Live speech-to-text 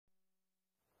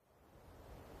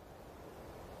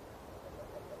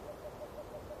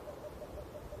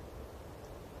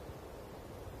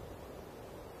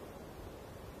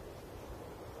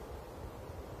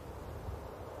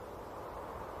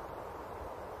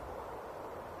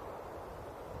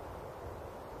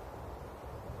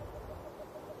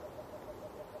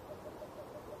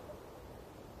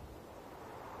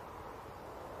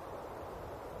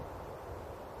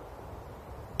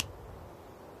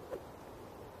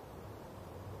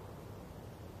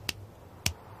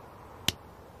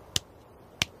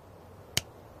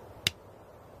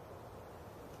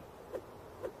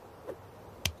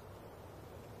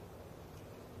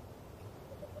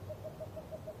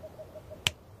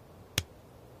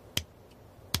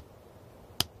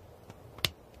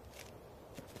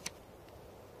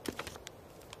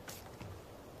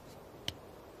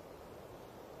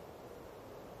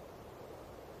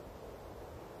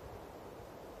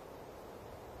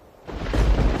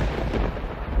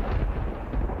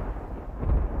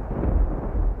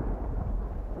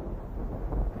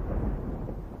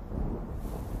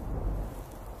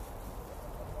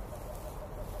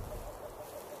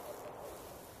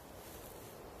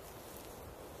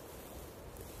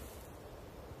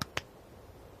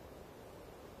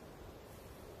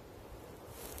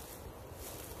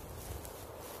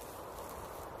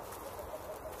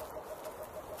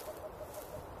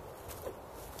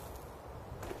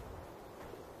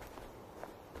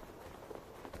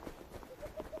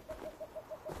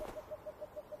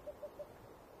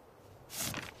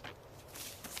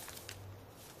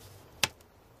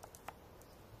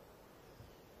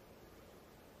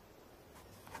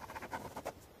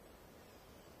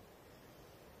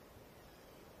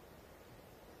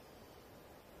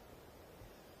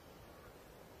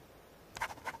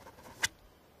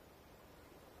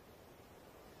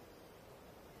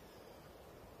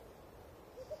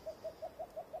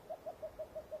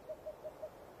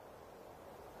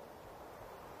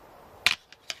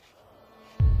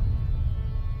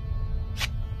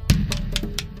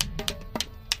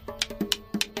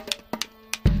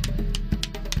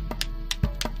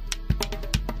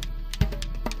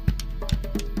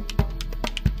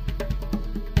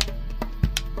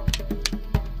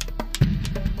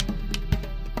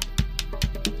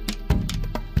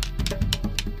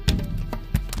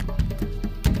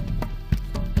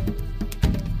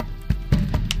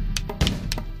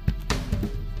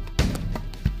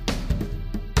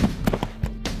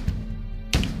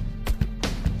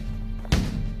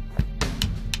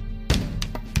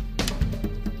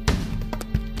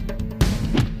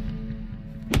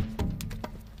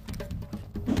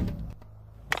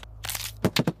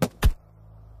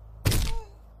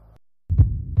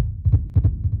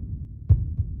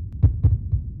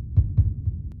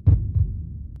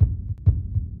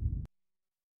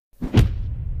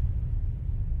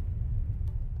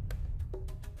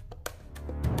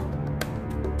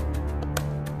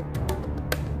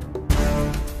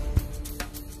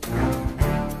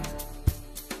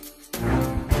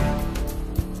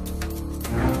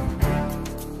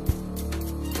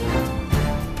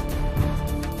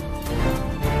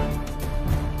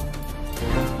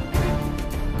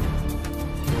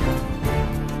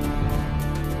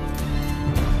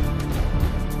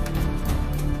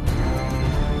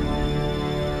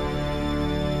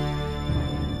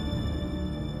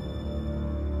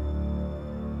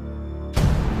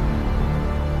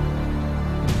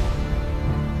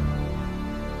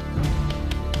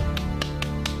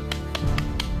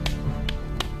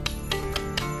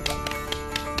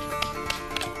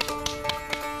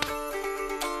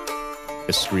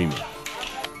Eskrima,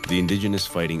 the indigenous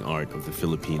fighting art of the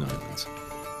Philippine Islands,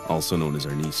 also known as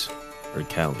Arnis or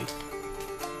Cali.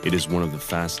 It is one of the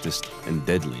fastest and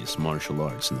deadliest martial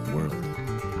arts in the world.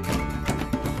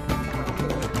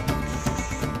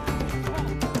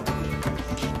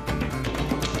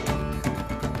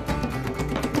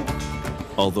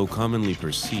 Although commonly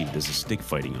perceived as a stick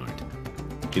fighting art,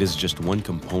 it is just one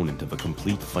component of a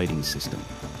complete fighting system.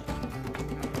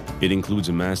 It includes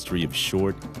a mastery of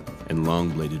short and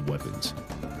long-bladed weapons,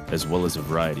 as well as a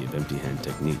variety of empty hand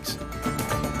techniques.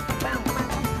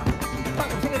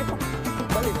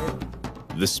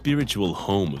 The spiritual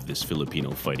home of this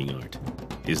Filipino fighting art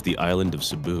is the island of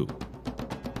Cebu.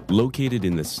 Located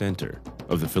in the center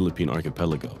of the Philippine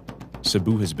archipelago,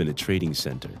 Cebu has been a trading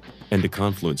center and a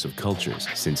confluence of cultures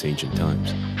since ancient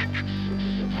times.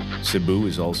 Cebu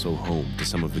is also home to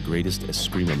some of the greatest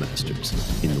Eskrima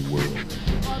masters in the world.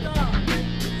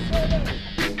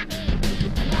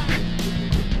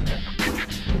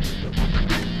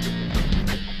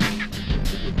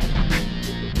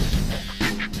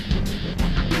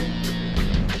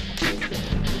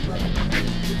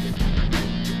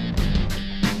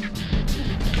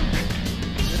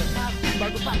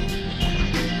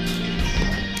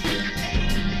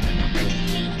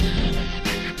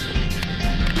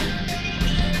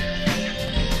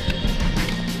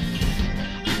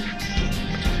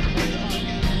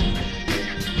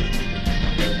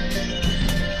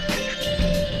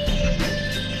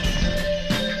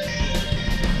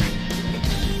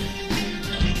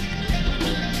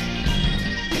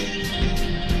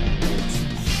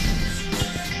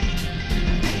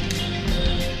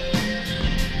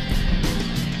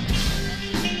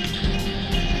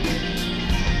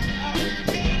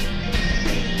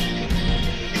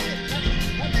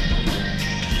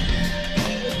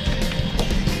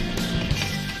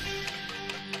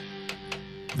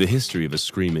 The history of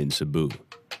Eskrima in Cebu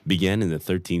began in the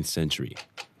 13th century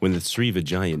when the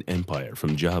Srivijayan Empire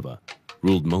from Java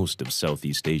ruled most of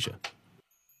Southeast Asia.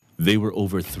 They were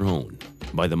overthrown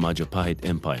by the Majapahit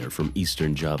Empire from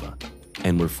Eastern Java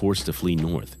and were forced to flee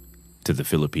north to the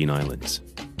Philippine Islands.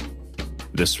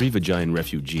 The Srivijayan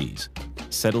refugees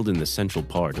settled in the central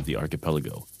part of the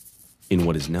archipelago in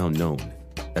what is now known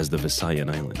as the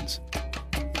Visayan Islands.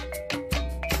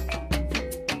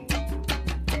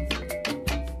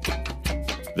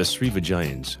 The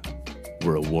Srivijayans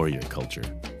were a warrior culture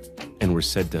and were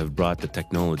said to have brought the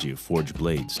technology of forged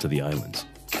blades to the islands.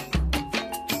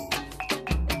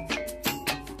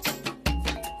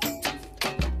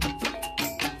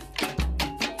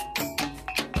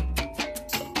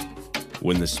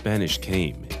 When the Spanish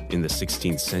came in the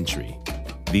 16th century,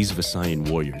 these Visayan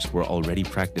warriors were already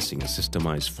practicing a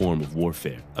systemized form of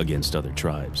warfare against other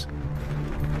tribes.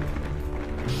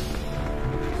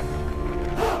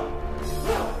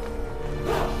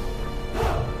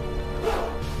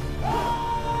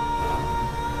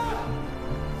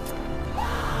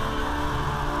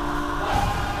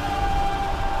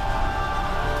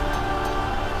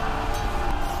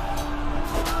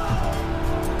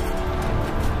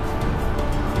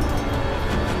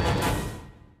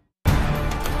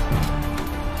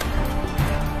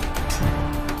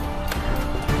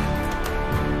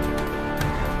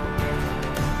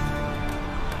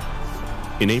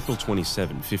 In April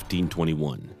 27,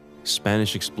 1521,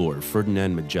 Spanish explorer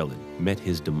Ferdinand Magellan met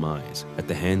his demise at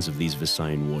the hands of these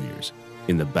Visayan warriors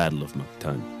in the Battle of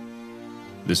Mactan.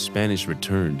 The Spanish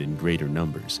returned in greater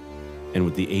numbers, and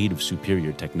with the aid of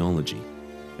superior technology,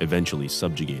 eventually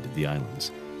subjugated the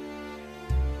islands.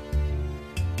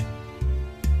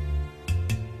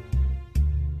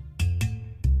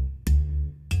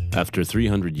 After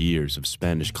 300 years of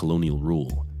Spanish colonial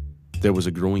rule, there was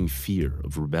a growing fear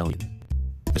of rebellion.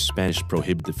 The Spanish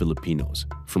prohibited the Filipinos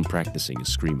from practicing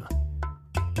Eskrima.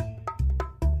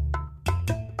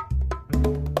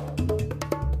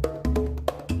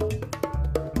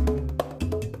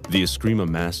 The Eskrima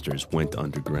masters went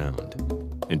underground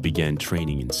and began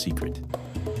training in secret,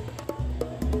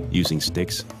 using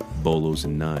sticks, bolos,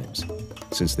 and knives,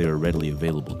 since they were readily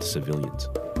available to civilians.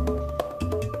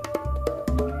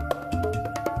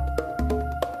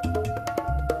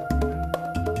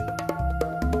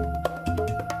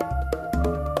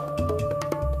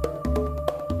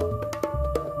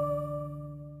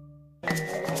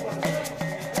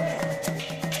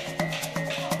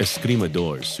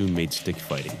 Eskrimadores soon made stick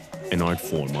fighting an art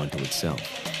form unto itself.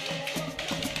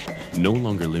 No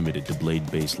longer limited to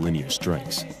blade-based linear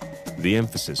strikes, the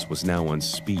emphasis was now on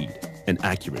speed and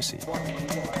accuracy.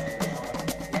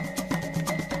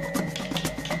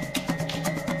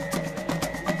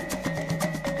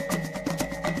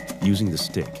 Using the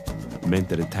stick, meant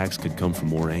that attacks could come from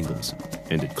more angles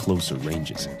and at closer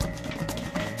ranges.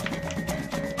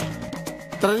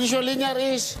 Traditional linear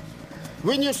is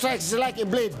when you strike, it's like a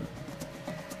blade.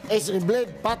 It's a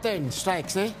blade pattern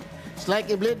strikes, eh? It's like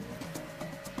a blade.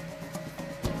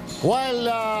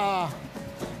 While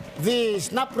the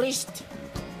snap wrist,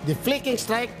 the flicking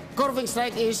strike, curving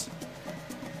strike is,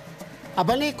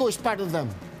 abanico is part of them.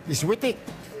 This witik.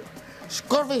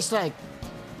 Curving strike.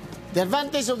 The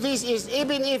advantage of this is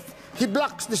even if he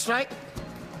blocks the strike,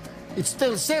 it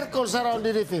still circles around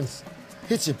the defense.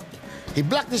 Hits it. He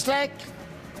blocked the strike,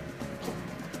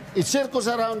 it circles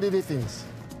around the defense.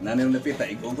 Nanay yung napita,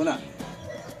 igong ko na.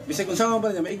 Bisay kung saan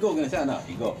ba niya, maigo ka na siya na,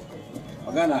 igo.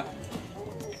 Pagana,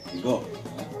 igo.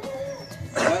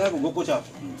 Pagana kung gupo siya,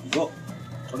 igo.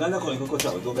 Pagana ko, igo ko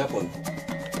siya, igo gapon.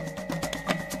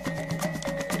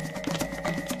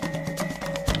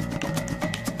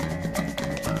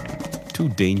 Too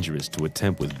dangerous to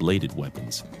attempt with bladed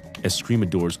weapons,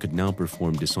 Eskrimadores could now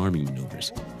perform disarming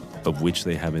maneuvers, of which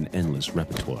they have an endless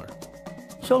repertoire.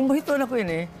 So ang bahito na ko yun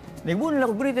eh, nagbunol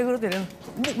ako, gurita.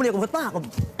 Bukbuli ako, ba't pa ako?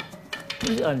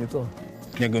 Ano ko?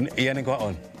 Iyan ko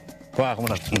on. Kuha ako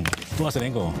muna. Kuha sa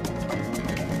rin ko.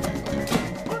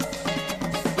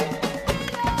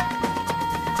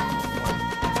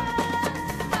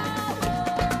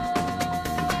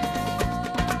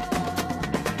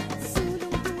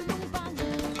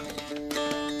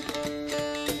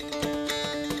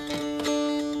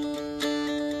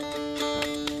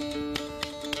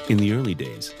 In the early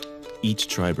days,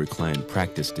 each tribe or clan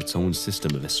practiced its own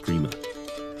system of eskrima.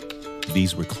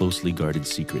 These were closely guarded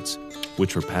secrets,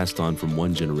 which were passed on from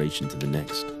one generation to the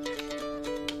next.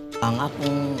 Ang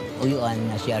akong uyuan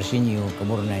na si Arsenio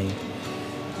Camurnay,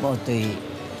 mo ito'y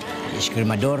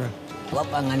Eskrimador. Wa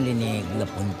pa nga linig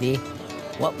lapunti.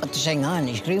 Wa pa ito sayangan,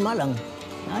 eskrima lang.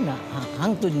 Ana,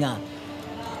 hangtod nga.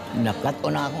 Nakato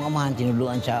na akong amahan,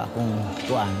 tinuluan sa akong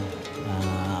kuan,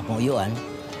 akong uyuan.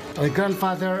 My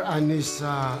grandfather and his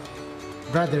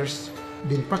brothers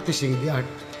been practicing the art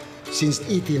since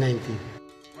 1890.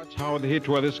 Watch how they hit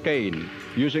with the scale,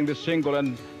 using the single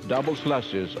and double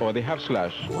slashes or the half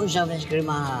slash. Kung sa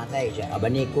eskrima tayo siya,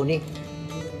 abaniko ni.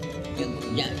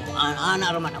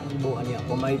 Ana raman akong buwan niya,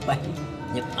 pumaypay.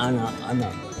 Ana.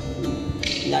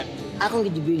 Akong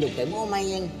gidibilog kay mo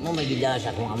may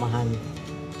gidasa akong amahan.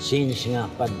 Since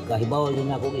nga pagkahibaw din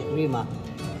akong eskrima,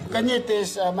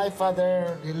 Cañetes, my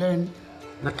father, he learned,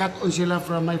 nakat-on sila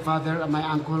from my father and my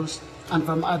uncles and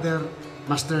from other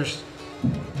masters.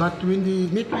 But when they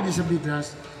meet with the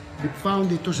Sabidras, they found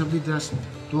the two Sabidras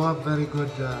to have very good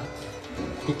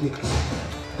techniques.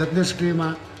 That their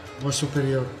eskrima was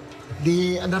superior.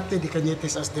 They adopted the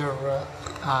Cañetes as their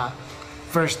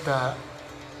first,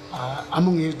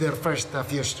 among their first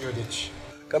few students.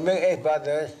 Kaming 8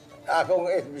 brothers, akong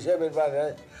 7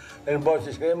 brothers, involved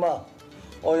sa eskrima.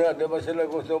 O yan, di ba sila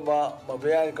gusto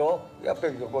mabiyahin ko?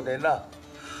 Yapin ko nila.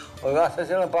 O gasa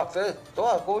silang practice,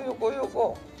 tuwa, kuyo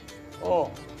ko. O.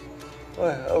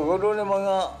 Gulo ng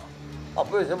mga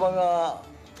apoy sa mga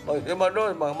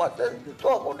estimadores, mga master,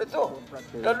 tuwa ko dito.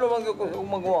 Lalo man ko sa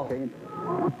umagwang.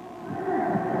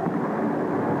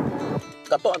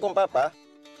 Kato akong papa,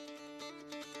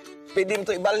 pwede mo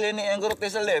ito ibalhin ni ang gurute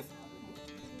sa left.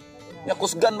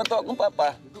 Nakusgan mo ito akong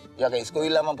papa. Ya kay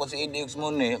eskwela man po si Idiux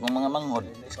Muni, kung mga manghod,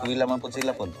 eskwela man po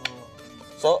sila po.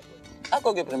 So,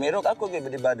 ako gi primero, ako gi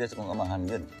bidibades kong amahan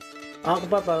yun. Ako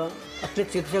papa,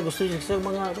 athlete siya, gusto niya sa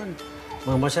mga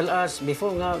martial arts.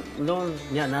 Before nga, noon,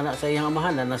 nana sa iyang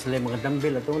amahan, nana sila mga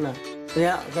dumbbell at una.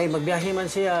 Kaya, kay magbiyahe man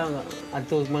siya,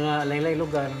 ato mga laylay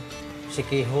lugar, si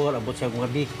Kihor, abot siya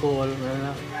mga Bicol,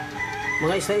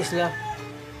 mga isla-isla.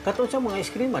 Kato siya mga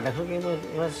eskrima, daghang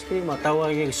mga eskrima,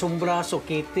 tawag yung sombraso,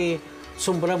 kiti,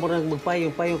 sombra mo nang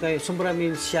magpayong kay sombra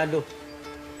means shadow.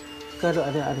 Kado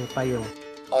ada payong.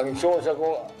 Ang show sa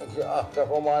ko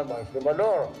man, mga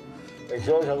estimador. Ang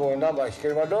show sa ko na, mga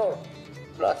estimador.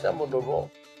 Plasa mo dugo.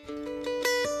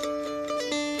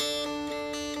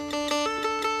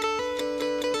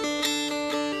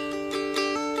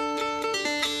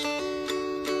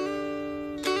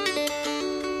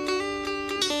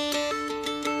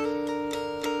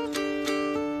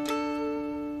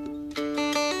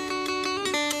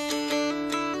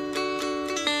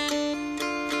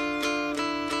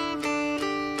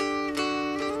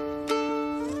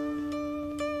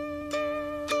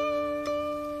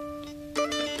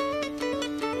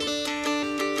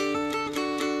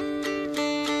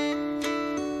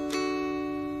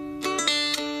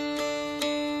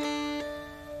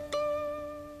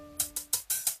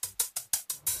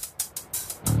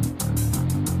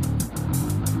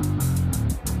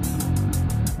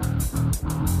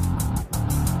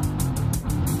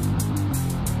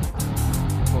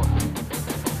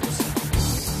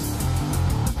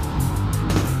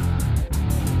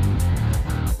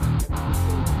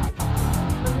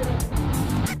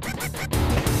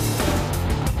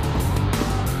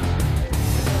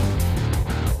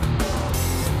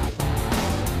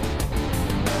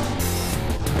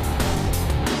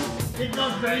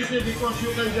 very easy because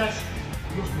you can just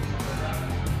use this.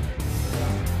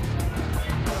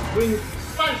 When you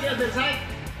punch the other side,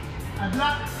 and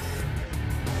block,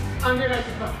 and then right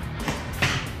back.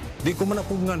 Di ko man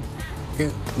napugngan.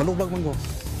 Kaya malubag man ko.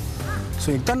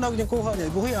 So yung tanaw niyang kuha niya,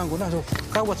 ibuhian ko na. So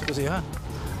kawat ko siya ha.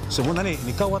 So muna ni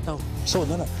kawat na. So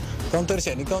na. Counter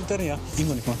siya, ni counter niya,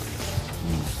 ingon ko.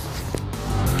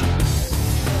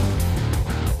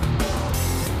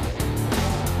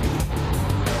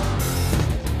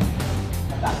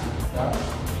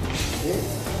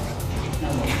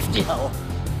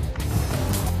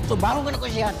 So baru ka na ko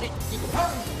siya.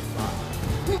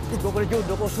 Ito ko na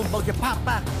judo ko sumbang siya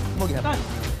papa. Magyatan.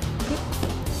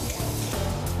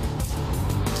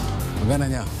 Magana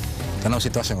niya. Tanaw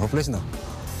sitwasyon hopeless no.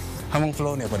 Hamang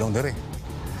flow niya padong dire.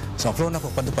 So flow na ko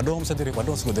padong sa dire,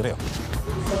 padong sa dire.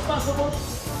 Paso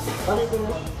boss. Balik ko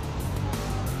mo.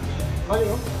 Balik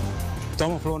ko.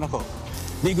 Tama flow na ko.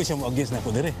 Di ko siya mo against na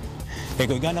ko dire. Kaya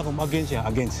ko gana ko mo against siya,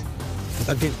 against.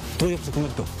 Against. Tuyok sa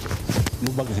kumag to.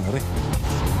 Lubag na siya nga rin.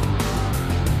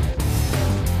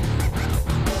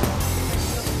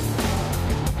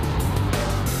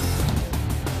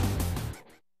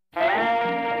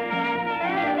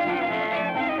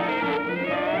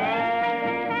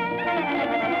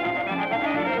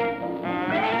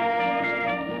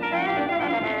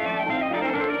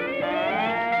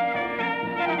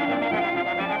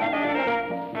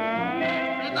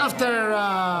 After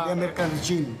the American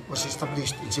regime was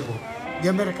established in Cebu, the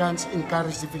Americans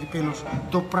encouraged the Filipinos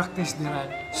to practice their art.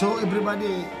 So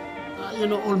everybody,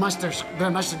 all masters,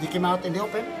 grandmasters, they came out in the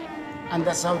open, and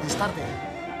that's how they started.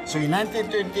 So in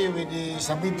 1920, with the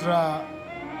Sabidra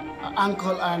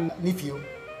uncle and nephew,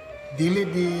 they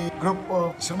led the group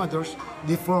of Eskrimadores.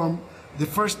 They formed the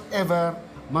first ever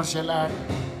martial art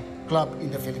club in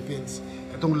the Philippines,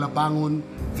 itong Labangon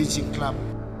Fishing Club.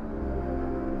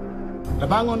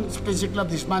 Labangon Fishing Club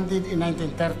disbanded in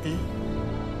 1930.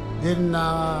 Then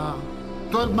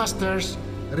 12 masters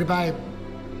revived.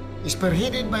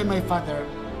 Spearheaded by my father,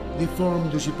 they formed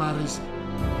Dosipares.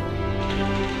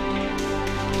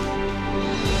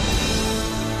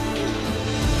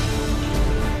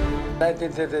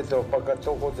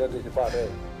 Pagkatukod sa Disipares,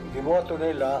 gimoto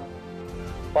nila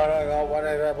para nga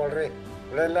wanay rivalry.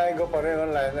 Lain ko pareho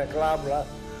lain na club lang.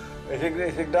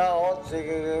 Isig daot,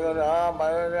 sige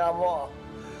mayroon niya mo.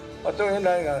 Ato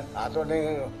hinay nga, ato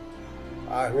ni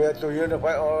we have to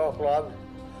unify all clubs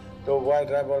to avoid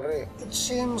rivalry. It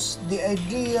seems the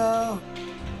idea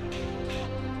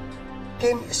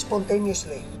came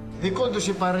spontaneously. They called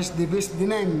Dosipares the best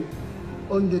name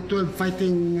on the 12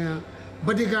 fighting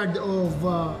bodyguard of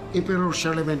Emperor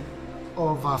Charlemagne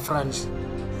of France.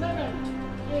 7,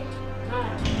 8,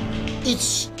 9.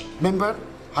 Each member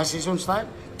has his own style,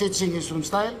 teaching his own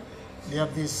style. They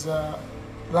have this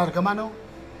larga mano,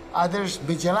 others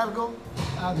media largo,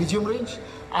 medium range,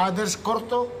 others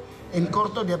corto. In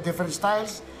corto, they have different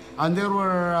styles. And there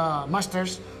were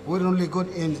masters who were only good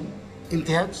in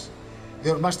intihads.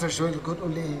 There were masters who were good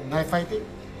only in knife fighting.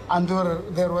 And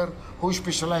there were who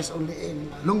specialized only in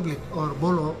long blade or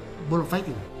bolo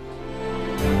fighting.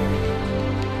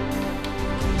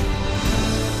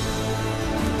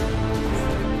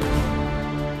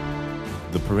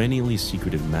 The perennially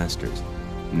secretive masters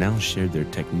now shared their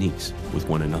techniques with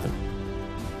one another.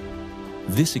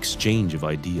 This exchange of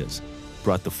ideas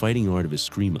brought the fighting art of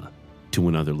Eskrima to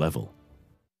another level.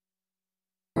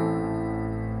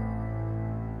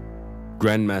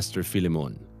 Grandmaster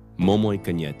Filimon, Momoy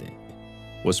Cañete,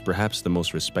 was perhaps the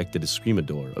most respected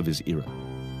Eskrimador of his era.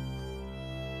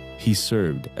 He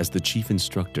served as the chief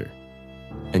instructor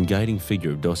and guiding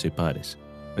figure of Dosipares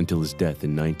until his death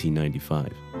in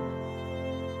 1995.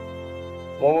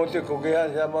 Mamuti kugihan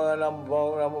sa mga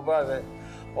namubase.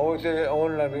 Mamuti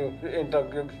on lang yung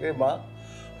Eskrima,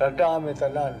 nadami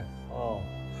tanan.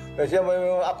 Kasi may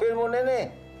apil mo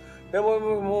nini. May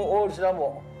mo old sila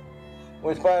mo.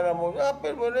 Inspire mo,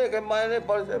 apil mo nini, kay mayroon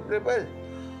para sa prepare.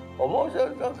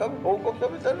 Kami hukom sa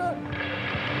tanan.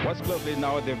 Watch closely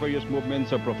now at the various movements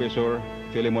of Professor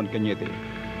Filimon Cañete.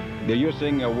 They're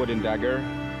using a wooden dagger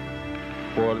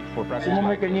for practice. Si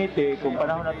Momoy Cañete, kung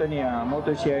panahon na ito niya,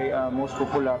 moto siya ay most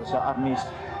popular sa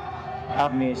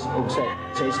armies o sa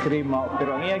Eskrima.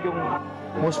 Pero ang iya yung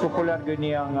most popular yun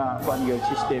niyang yung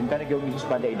system, kana yung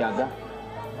espada idaga.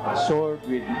 Sword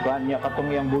with niya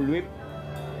katong iyang bullwhip,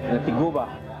 na tiguba.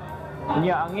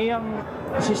 Niya, ang iyang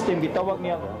system, gitawag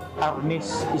niya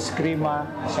Armies Eskrima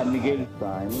San Miguel.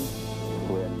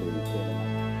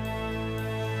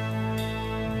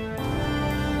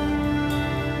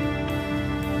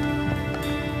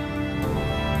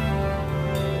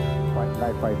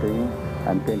 Knife fighting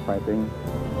and pin fighting.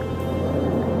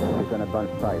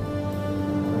 advanced side.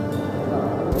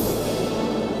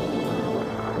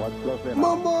 Watch closely now.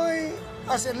 Momoy,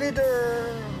 as a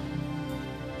leader,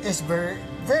 is very,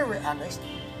 very honest.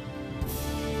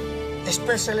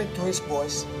 Especially to his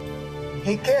boys.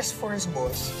 He cares for his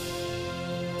boys.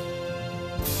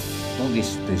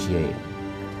 Mugis to siya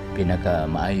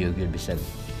pinaka-maayo yun bisag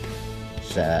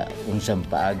sa unsang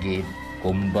paagid,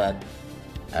 combat,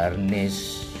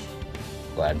 arnes,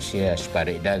 kuan siya,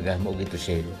 spari daga, mo gito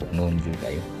siya noon yun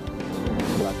kayo.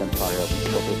 Black and fire,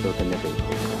 Professor Kennedy.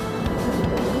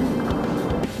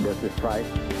 There's the strike,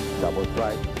 double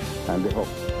strike, and the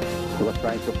hook. He was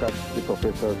trying to cut the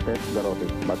Professor's head, Garotti,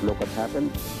 but look what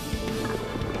happened.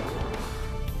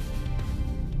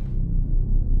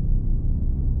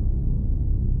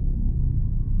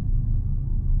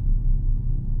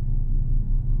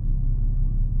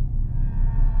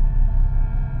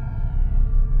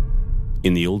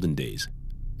 In the olden days,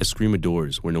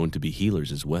 Eskrimadores were known to be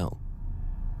healers as well.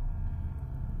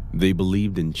 They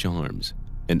believed in charms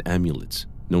and amulets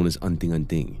known as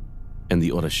anting-anting and the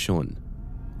orasyon,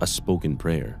 a spoken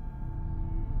prayer.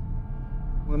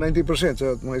 90%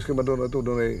 sa mga Eskrimador na ito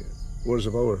doon ay words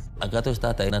of power. Ang katos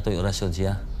tatay na ito yung orasyon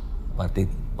siya, pati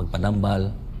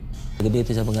pagpanambal. Gabi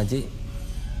ito sa mga G,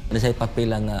 ano sa'yo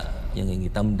papila nga yung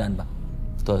itamdan ba?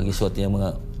 Ito ang isuot niya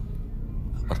mga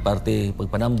parte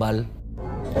pagpanambal.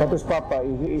 Tapos Papa,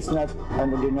 he is not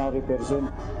an ordinary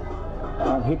person.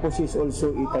 He possesses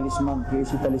also a talisman. He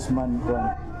is a talisman.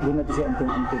 Doon natin siya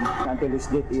anting-anting. Until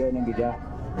his death, iyan ang gida.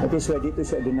 That is why dito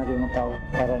siya ordinary ng tao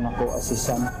para na ko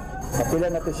asisan. Kapila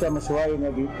natin siya masuwayo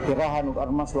nga tirahan o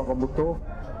armas wa kabuto.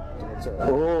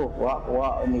 Oo,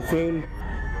 ni fail.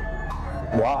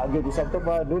 Dito sa ito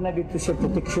ba, doon na dito siya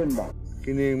protection ba?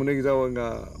 Kini muna gitawag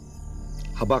nga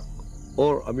habak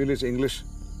or amulet sa English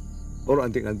or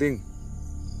anting-anting.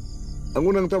 Ang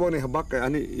unang tawag ni habak kay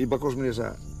ani ibakos mo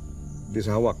niya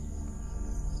sa hawak.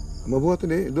 Mabuhat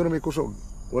ni doon na may kusog.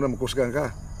 Wala makusgan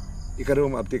ka.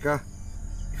 Ikaduwa maabti ka.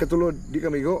 Ikatulod di ka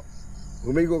maigo.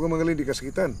 Gumigo ka mga di ka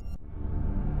sakitan.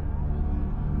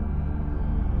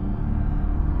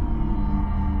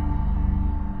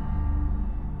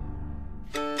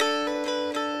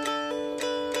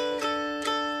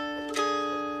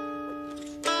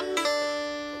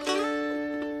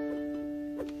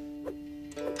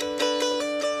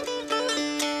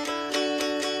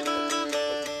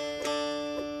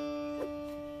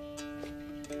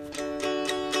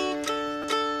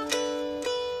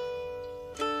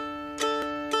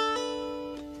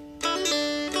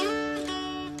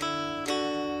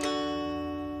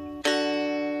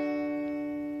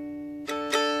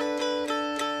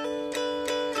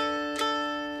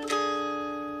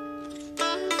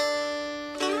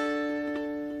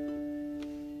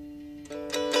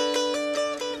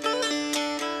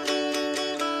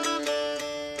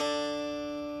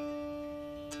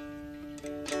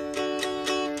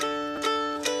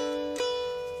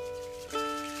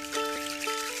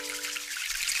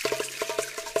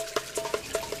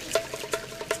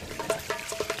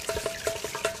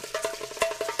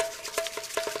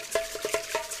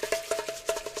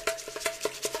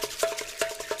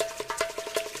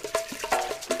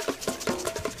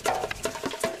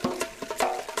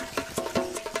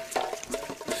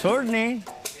 Sword ni,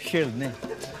 shield ni.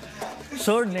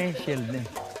 Sword ni, shield ni.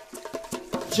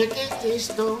 Checking is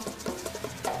to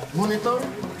monitor,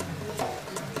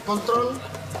 control,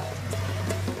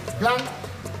 blunt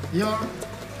your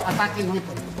attacking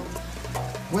weapon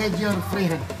with your free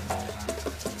hand.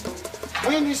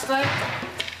 When you strike,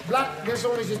 block, there's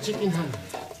always a chicken hand.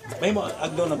 May mo,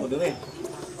 agdaw na po doon eh.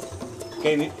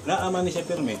 Kaya naaman ni siya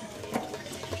pirme.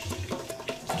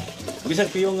 Bisag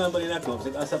piyong nga ba rin ako,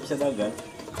 bisag asap sa dagat.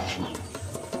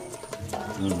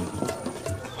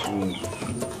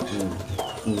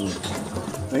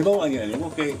 May bawa ang yan,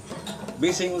 okay.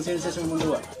 Basing on senses ng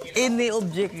mundo. Any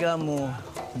object nga mo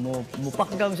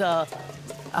pakgam sa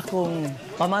akong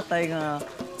pamatay nga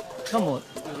kamot.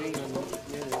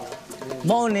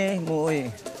 Mauni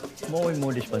mo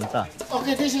dispanta.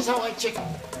 Okay, this is how I check.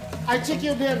 I check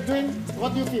you there doing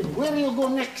what you feel. Where you go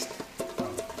next?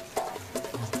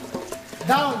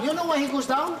 Down. You know why he goes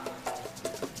down?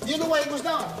 You know why he goes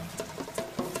down?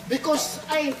 Because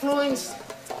I influence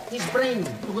his brain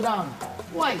to go down.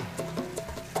 Why?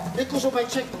 Because of my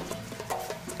check.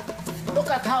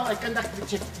 Look at how I conduct the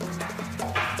check.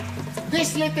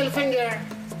 This little finger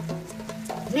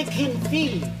make him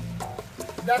feel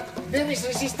that there is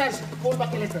resistance. Pull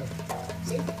back a little.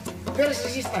 See? There is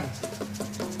resistance.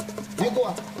 You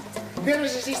go up. There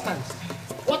is resistance.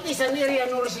 What is an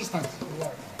area no resistance?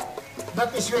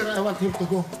 That is where I want him to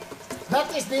go. That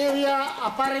is the area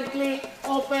apparently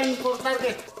open for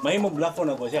target. Mahimong blafo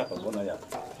na ko siya pag una niya.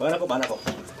 Bana ko.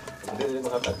 Hindi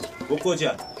makatag. Buko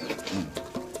siya.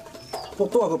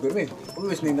 Pukto ako pirmi.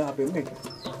 Always ni na pirmi.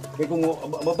 Kaya kung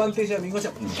mabante siya, mingo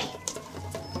siya.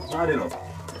 Ano no?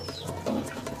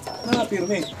 Na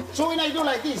pirmi. So when I do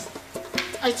like this,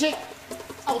 I check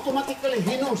automatically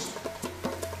he knows.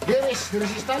 There is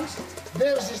resistance,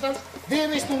 there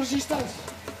is no resistance.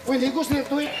 When he goes near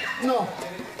to it, no.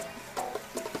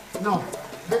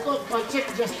 Because my check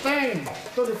just turn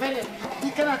to defend it.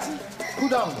 He cannot see. Go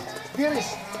down.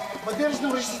 But there is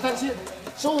no resistance here.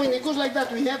 So when he goes like that,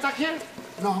 when he attack here,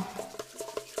 no.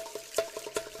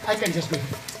 I can just win.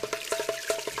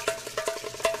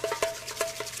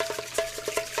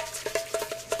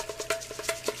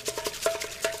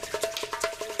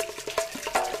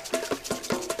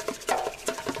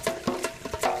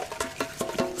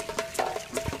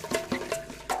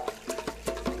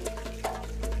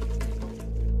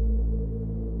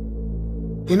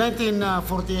 In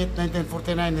 1948,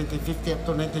 1949, 1950, up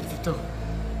to 1952,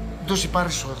 those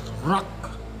parishes were rocked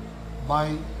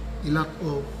by a lot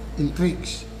of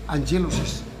intrigues and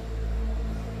jealousies.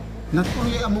 Not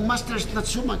only among masters, not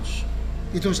so much.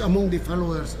 It was among the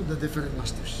followers of the different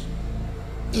masters.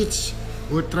 Each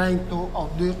were trying to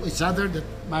outdo each other, that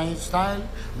my style,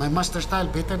 my master style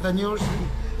better than yours.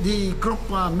 The group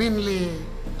mainly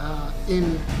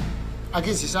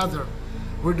against each other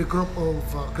were the group of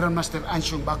Grandmaster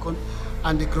Ansyong Bakon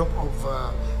and the group of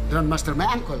Grandmaster, my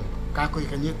uncle, Kakoy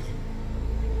Cañete.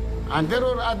 And there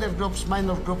were other groups,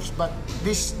 minor groups, but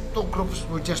these two groups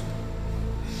were just,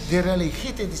 they really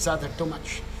hated each other too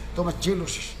much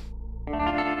jealousy.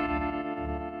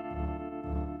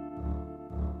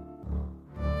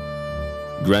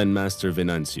 Grandmaster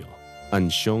Venancio,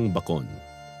 Ansyong Bakon,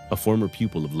 a former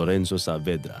pupil of Lorenzo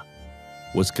Saavedra,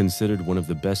 was considered one of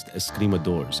the best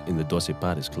Eskrimadores in the 12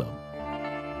 Pares Club.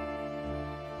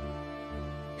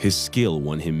 His skill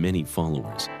won him many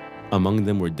followers. Among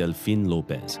them were Delfin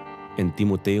Lopez and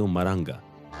Timoteo Maranga,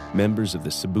 members of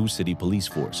the Cebu City Police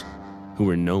Force, who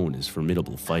were known as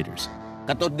formidable fighters.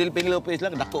 Katod Delfin Lopez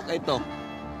lang, dako ka ito.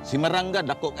 Si Maranga,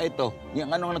 dako ka ito.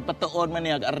 Yung anong nagpataon man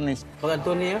niya, Arnes. Pag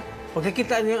Antonio,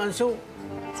 pagkakita niya ang Ansyong,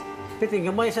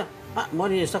 piting gamay sa, mo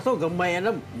niya sakto, gamay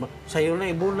na, sayo na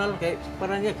ibunal, kay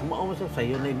para niya, kumao mo sa,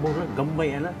 sayo na ibunal,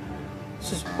 gamay na.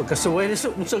 Sus, pagkasuway na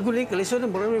sa guling, kaliso na,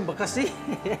 maraming bakas eh.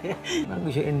 Nang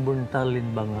siya inborn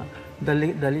talent ba nga,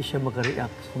 dali siya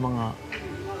makareact sa mga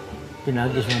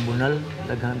pinagis ng bunal,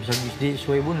 daghan sa di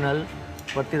suway bunal,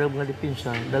 pati na mga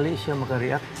dipinsa, dali siya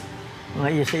makareact. Nga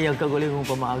iya sa iyang kaguling mong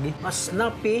pamaagi. Mas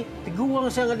snappy,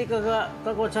 tiguwang siya nga di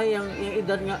kakakuan sa yung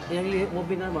edad nga, yung lihit mo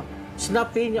binama.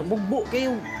 Snappy niya, mugbo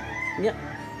kayo. Ya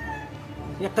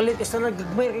kalit ka sana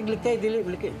gagmay kay likay dili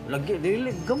lagi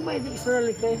dili gamay di sana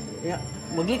likay. Ya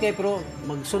maglikay pero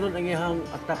magsunod ang iyang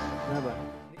attack na ba.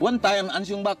 One time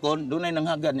Ansyong Bakon, dunay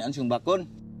nanghagad ni Ansyong Bakon.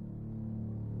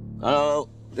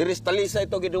 Diri sa talisa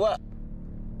ito giduwa.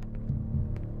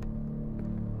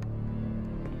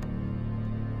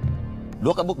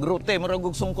 Duha ka buk grote murag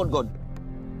og sungkod god.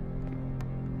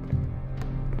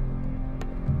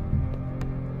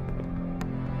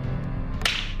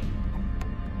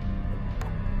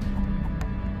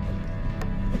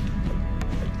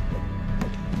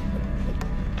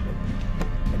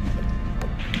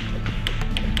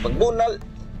 Pag bunal,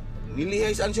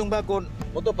 nilihay sa Ansyong Bakon.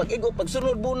 Moto pag-igo,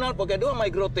 pagsunod bunal, pagka doon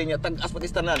may grote niya, tag-as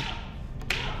Pakistanan.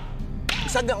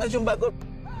 Isagang Ansyong Bakon.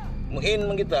 Muin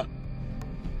man kita.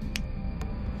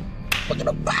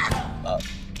 Pagka bak!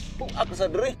 Ako sa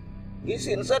diri.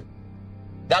 Gisin sad.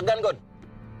 Dagan god.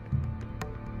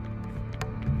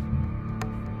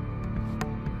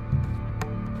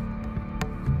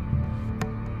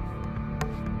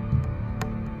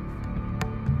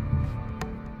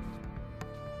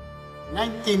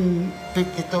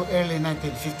 Early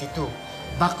 1952,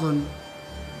 Bakon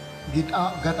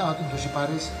got out of Doce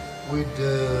Pares with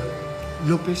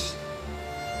Lopez,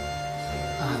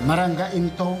 Maranga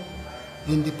into,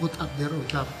 then they put up their own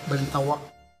club, Balintawak.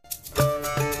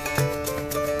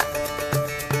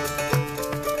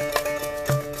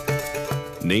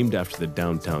 Named after the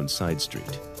downtown side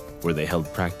street, where they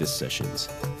held practice sessions,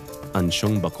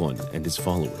 Ansyong Bakon and his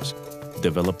followers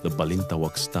developed the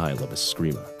Balintawak style of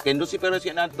eskrima. Kaya Doce Pares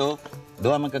yan nato,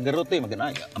 doha man kagarote,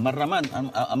 amaraman,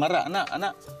 amara,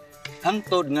 ana.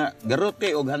 Hangtod nga,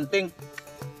 garote o hanting,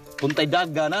 puntay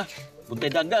daga.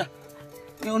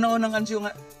 Yung una-unang Ansyong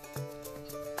nga,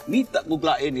 nita ko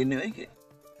glain ini eh.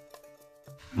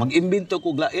 Mag-imbento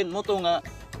ko glain mo to nga,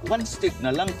 one stick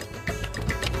na lang.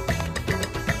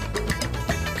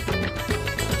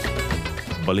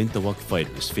 Balintawak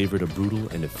fighters favored a brutal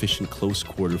and efficient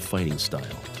close-quarter fighting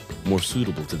style, more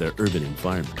suitable to their urban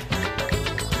environment.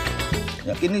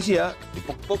 Kini siya,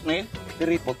 ipukpok ni,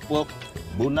 diri pukpok,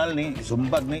 bunal ni,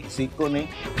 sumbag ni, siko ni.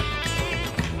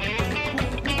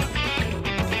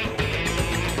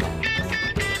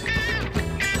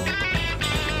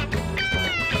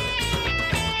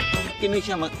 Kini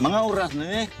siya, mga oras na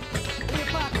ni.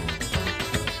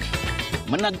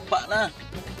 Managpa na,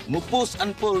 mupus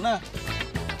and pull na.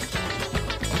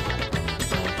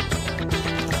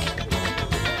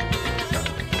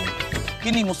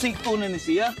 Kini musiko na ni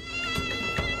siya.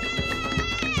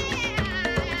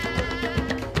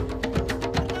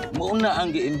 Mauna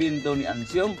ang giimbento ni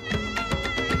Ansyong.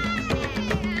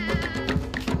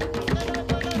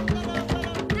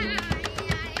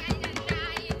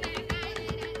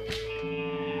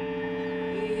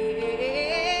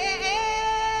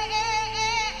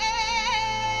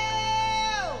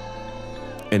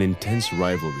 An intense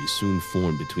rivalry soon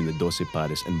formed between the Doce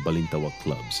Pares and Balintawak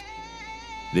clubs.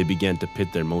 They began to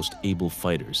pit their most able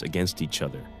fighters against each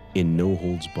other in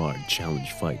no-holds-barred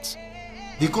challenge fights.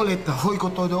 They call it the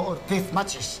Hoiko Todo or death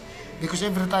matches because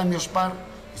every time you spar,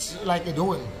 it's like a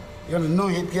duel. You know, no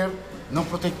headgear, no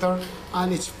protector,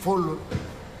 and it's full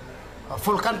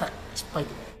contact. It's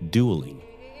fighting. Dueling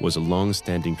was a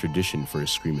long-standing tradition for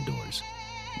Eskrimadores.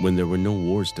 When there were no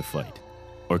wars to fight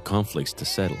or conflicts to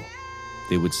settle,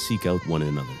 they would seek out one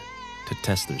another to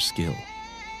test their skill.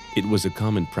 It was a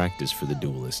common practice for the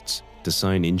duelists to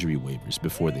sign injury waivers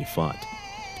before they fought.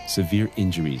 Severe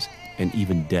injuries and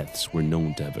even deaths were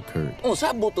known to have occurred. Oh,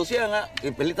 sabot to siya nga.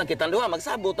 Ipilitan kita duha,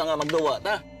 magsabot nga magduwa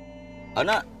ta.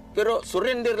 Ana, pero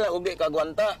surrender la ug di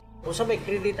kagwanta. Kung sabay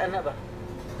credit ana ba?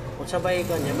 Kung sabay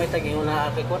ko niya, may taging una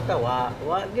kay kwarta, wa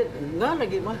nga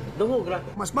lagi ma, dungog ra.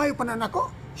 Mas mayo pa na nako,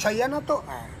 saya na to.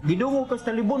 Gidungog ka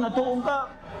sa talibon, natuong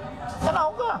ka.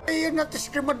 Tanaw ka. You're not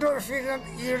Eskrimadores,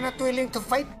 you're not willing to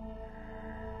fight.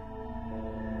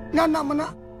 Nana mo na.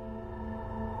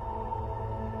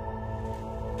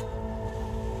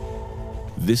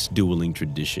 This dueling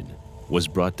tradition was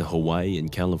brought to Hawaii and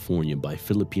California by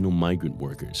Filipino migrant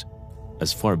workers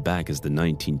as far back as the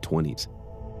 1920s.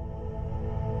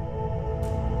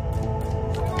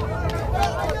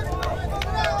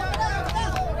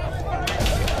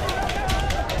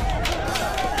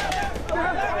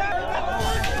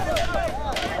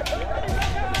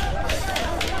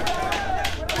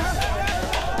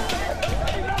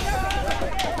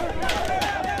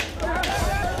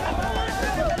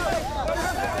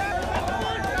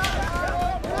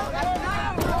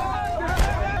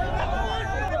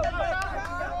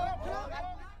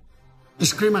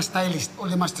 Eskrima stylists, all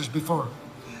the masters before,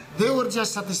 they were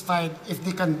just satisfied if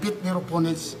they can beat their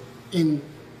opponents in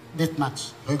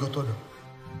deathmatch. Hoiko Todo.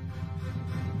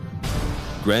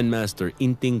 Grandmaster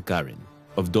Inting Karen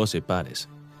of Doce Pares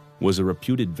was a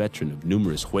reputed veteran of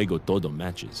numerous Juego Todo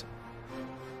matches.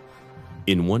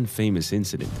 In one famous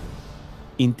incident,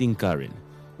 Inting Karen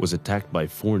was attacked by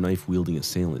 4 knife-wielding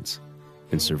assailants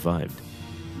and survived.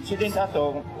 Incident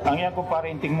ato, ang iya ko para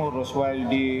Inting Moros while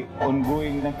the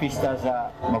ongoing ng pista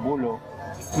sa Mabulo,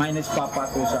 minus papa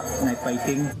to sa knife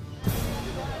fighting.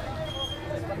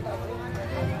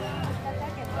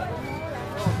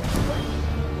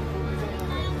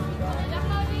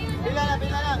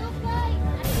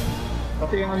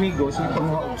 Pati yung amigo, sa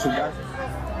panguha og sugat.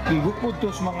 Igupod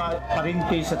to sa mga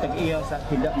parente sa tag-iya sa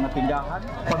tindahan.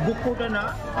 Paggupod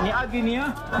na, niagi niya,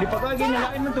 di pag-agi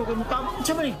niya lain man to, kay mutabang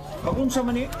siya man eh. Pag-unsa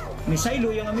man eh, ni Silo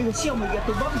yung amigo siya, may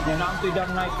gatubang, niya naamtoy dang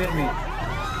knife permit.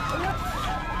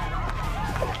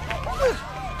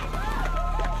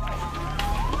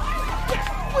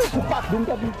 Kupat, doon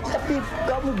ka, kapit,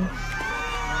 kamog.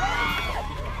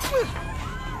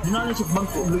 Doon na siya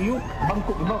bangko luyo,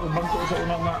 bangko iba, bangko sa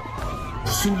unang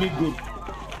sulit good.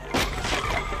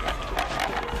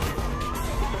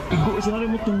 Igo siya nga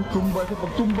rin mo itong tumbay ko.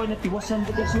 Pag tumbay na tiwasan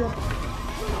ko siya.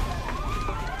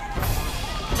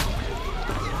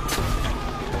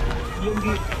 Yung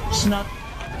snap,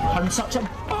 hansak siya.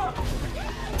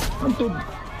 Antod.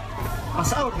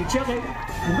 Pass out siya kay.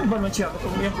 Kung ba naman siya,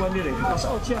 katong iyang kuwan rin. Pass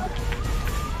out siya.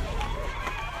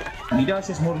 Nida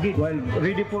siya smorgid. While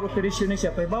ready for operation na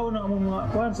siya, paibaw na ang mga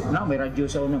kuwan. Na, may radyo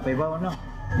sa unang paibaw na.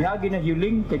 Niyagi na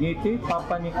yuling, kanyete,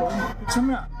 papa ni ko.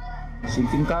 Sama na.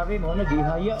 Sinting Karen, wala,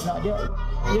 gihaya na dia.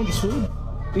 Yan, gisulod.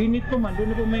 Init pa man,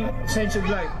 doon na po may sense of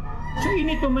life. So,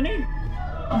 init pa man eh.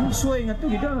 Ang suway nga ito,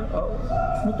 gida.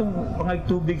 Itong pangag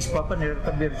tubig sa papa,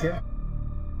 nirataber siya.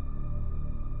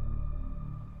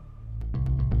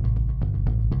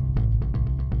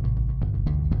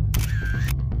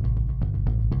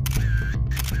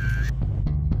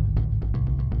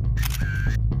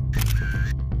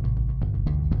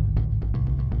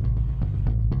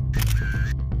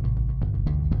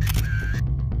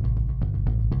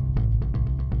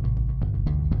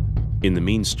 In the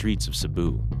main streets of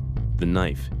Cebu, the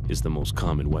knife is the most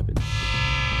common weapon.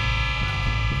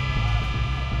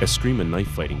 Eskrima knife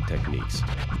fighting techniques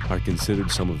are considered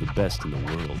some of the best in the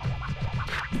world.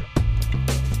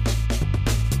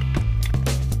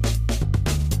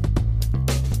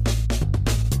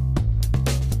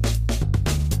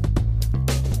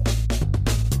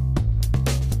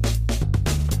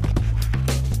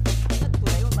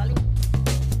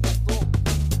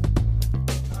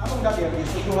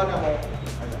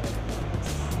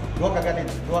 Dua ka ganit,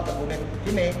 dua ka gunit.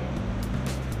 Kini,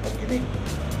 o kini.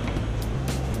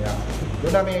 Ya.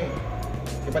 Doon namin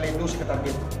ibalin doon sa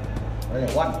target. Ayan,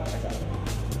 1,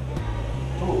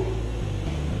 2,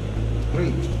 3,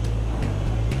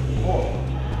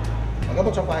 4.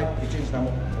 Magabot sa 5, i-change na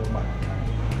mo.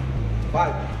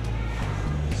 5,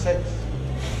 6,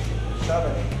 7,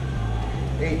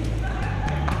 8,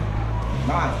 9,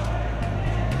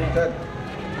 10,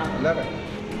 11,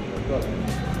 12.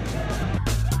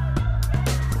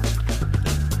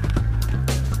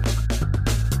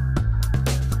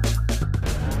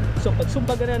 So pag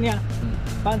sumpa na niya,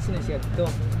 pansin na siya dito.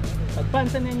 Pag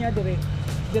pansin na niya dire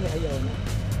ayaw na.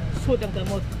 Sud ang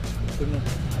kamot.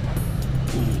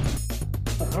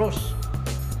 Cross.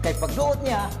 Kay pagduot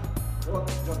niya,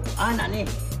 ana ni.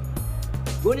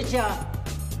 Gunit siya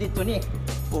dito ni.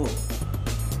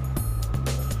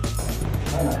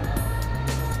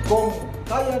 Kung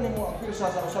kaya nimo ang pilsa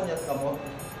sa usan niya kamot,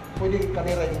 pwede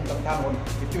kanira yung tangtangon,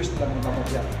 i-twist lang yung kamot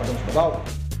niya padung sa babaw.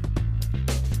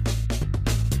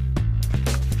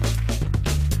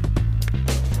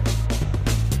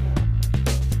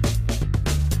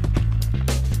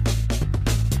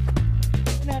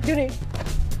 Diri,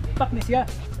 pak ni siya.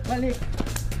 Balik.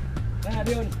 Na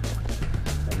diyon.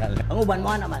 Ang uban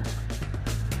mo naman.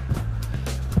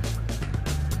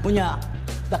 Punya,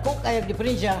 dako kaya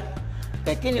diferensya.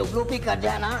 Kay kini og lupi ka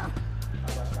diyan na.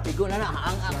 Igo na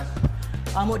ang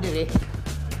amo diri.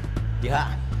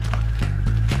 Diha.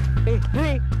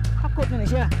 Diri, hakot na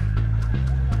siya.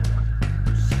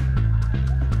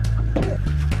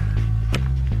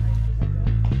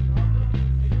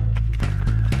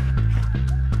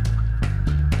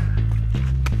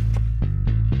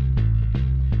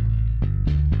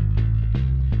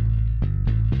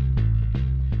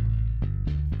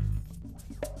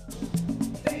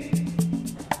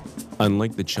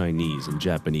 Unlike the Chinese and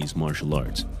Japanese martial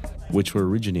arts, which were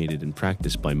originated and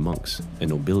practiced by monks and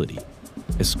nobility,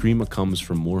 Eskrima comes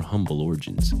from more humble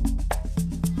origins.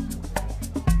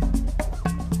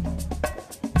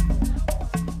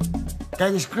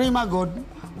 Eskrima God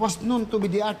was known to be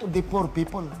the art of the poor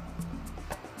people,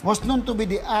 was known to be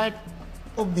the art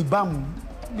of the bum,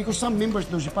 because some members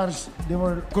of the Paris, they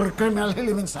were criminal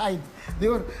element side.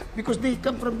 Because they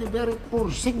come from the very poor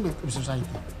segment of society.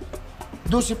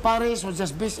 Those Paris was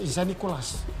just based in San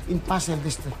Nicolas, in Pasel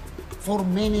district, for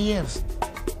many years.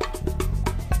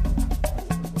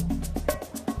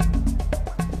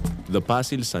 The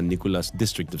Pasel San Nicolas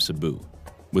district of Cebu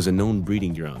was a known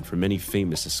breeding ground for many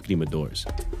famous Eskrimadores.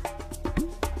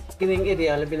 Kining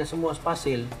area, labi na sa mga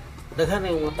Pasel, daghan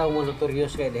yung mga tao mo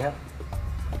notorious kaya diha.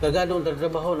 Kagadong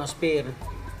nagtrabaho na spear,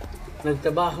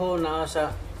 nagtrabaho na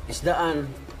sa isdaan.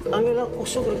 Ang ilang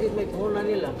usog rin may puhunan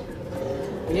nila.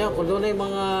 Kanya, kung doon ay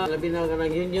mga labi na ng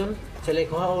union, sila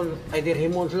ikuhaon, either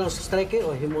himon lang sa striker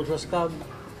o himon lang sa cab.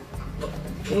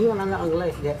 Ngayon na ang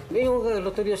life. Ngayon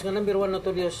notorious nga, number 1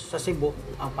 notorious sa Cebu,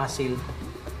 ang Pasel.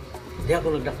 Di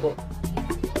ako nagdako.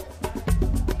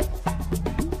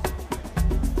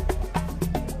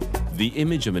 The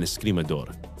image of an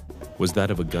Eskrimador was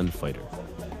that of a gunfighter,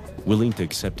 willing to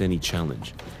accept any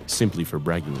challenge simply for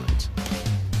bragging rights.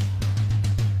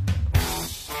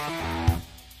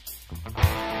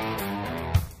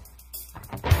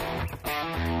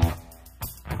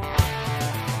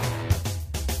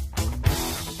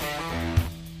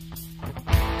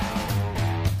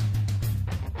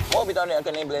 Bitaw ni ang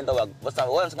kanilang tawag. Basta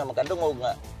once nga makadungog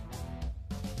nga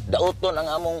dauton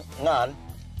ang among ngan,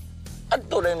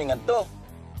 adto rin ni ngadto.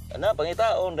 Ana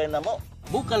pangitaon rin na mo.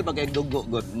 Bukal ba kay dugo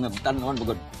god nga tanon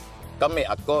bugod. Kami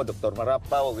ako, Dr.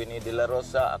 Marapaw, Winnie de la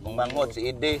Rosa, akong manghod si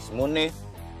Ide, si Muni,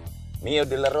 Mio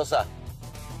de la Rosa.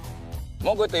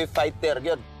 Mo ko to'y fighter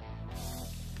gyud.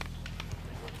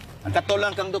 Ang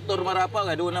katulang kang Dr. Marapaw,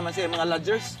 kaya doon naman siya mga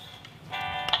lodgers.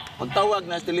 Pagtawag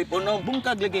na sa telepono,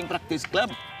 bungkag laging practice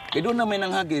club. Kaya doon namin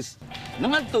ang hagis.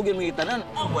 Nangadtogin mo itanan.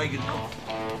 Oh, why gito?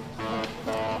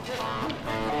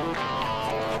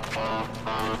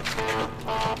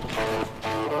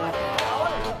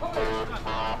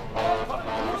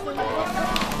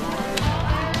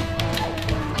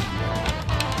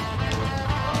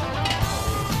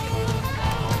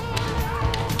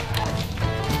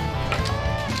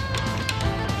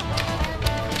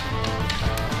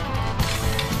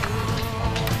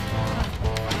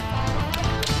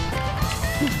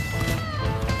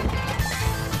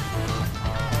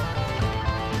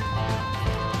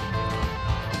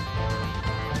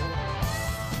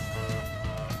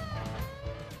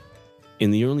 In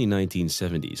the early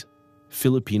 1970s,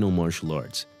 Filipino martial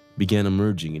arts began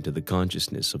emerging into the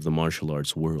consciousness of the martial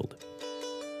arts world.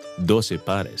 Doce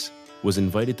Pares was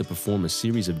invited to perform a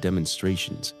series of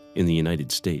demonstrations in the United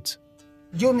States.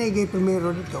 Yun ay primero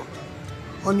dito.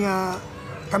 Onya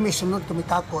kami sunod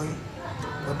tumitakoy.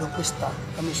 Todo pista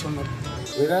kami sunod.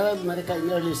 When I arrived in America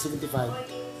in early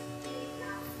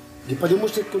 75,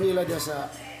 gipademonstrate ko nila dyan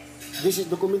sa, this is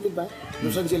documented by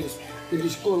Los Angeles, in the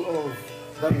school of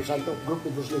Dami Santo, group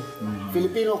of Muslim,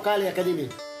 Filipino Kali Academy.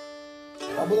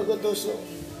 Pabulan ko to, so,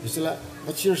 sila,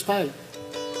 what's your style?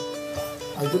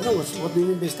 I don't know, what do you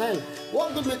mean by style?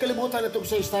 Huwag doon may kalimutan na itong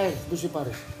sa style, Doce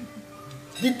Pares.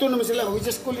 Dito naman sila, we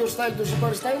just call your style Doce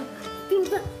Pares style.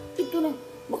 Dito na,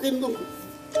 makindong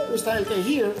style kay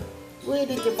here, we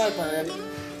identify pa rin.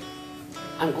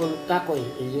 Angkol Takoy,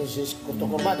 is Corto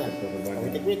Corbada,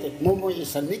 Witik-Witik. Momoy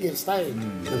is San Miguel style,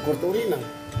 ng Cortorina.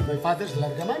 My father's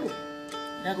Largamano.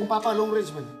 Kaya kung papa, long range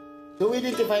man. So we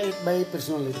identify it by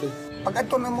personality. Pag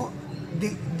ito na mo,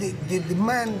 the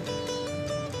demand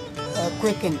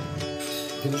quicken.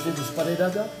 Demonstrate this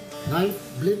paredada, knife,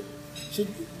 blade, shit.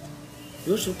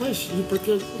 You're surprised.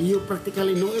 You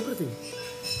practically know everything.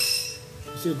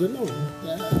 So you don't know.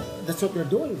 That's what you're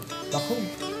doing back home.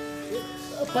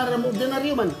 Para mo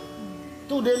ordinaryo man.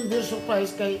 To them, they're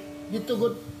surprised kay dito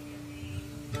good.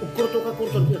 Kurto ka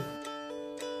kurto dito.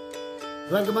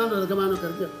 Ragamano ka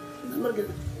dito.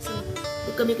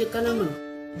 Kami kay kanan man.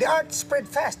 The art spread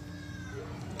fast.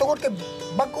 Tungkol kay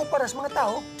bago para sa mga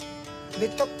tao, they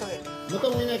talk to it.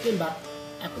 Butong when I came back,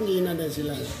 akong ginanda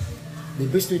sila. The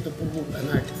best way to promote an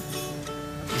art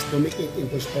is to make it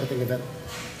into sporting event.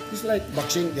 It's like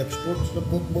boxing, they have sports,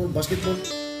 football, basketball.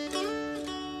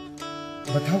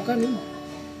 But how can we?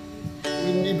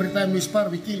 When every time we spar,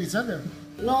 we kill each other.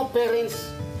 No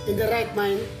parents in the right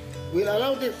mind will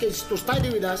allow their kids to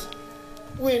study with us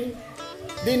when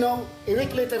they know a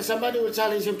week later somebody will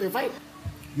challenge them to a fight.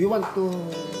 We want to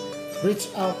reach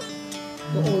out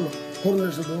to all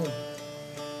corners of the world.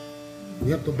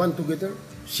 We have to band together,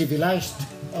 civilized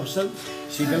ourselves,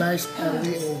 civilized our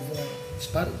way of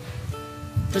sparring.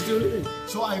 That's the only way.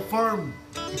 So I formed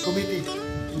a committee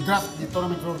to draft the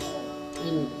tournament rules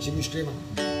in Cebu Eskrima.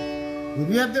 When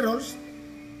we have the rules,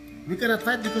 we cannot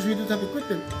fight because we don't have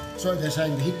equipment. So I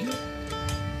designed the headgear,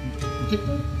 the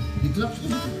kittle, the gloves,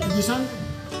 the design,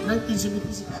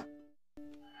 1976.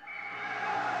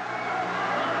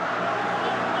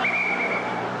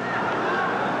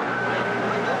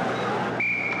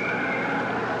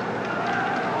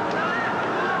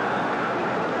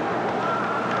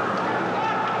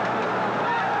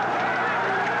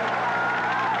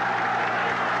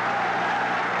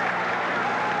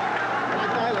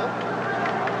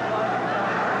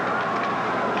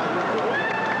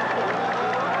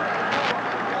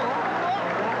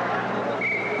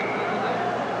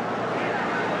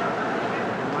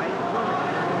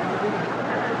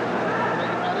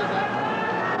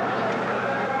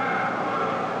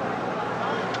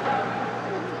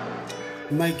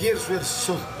 My gears were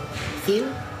so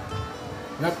thin,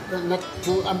 not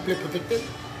too amply protected.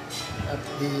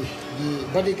 The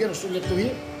body gear was only to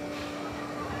here.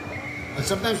 And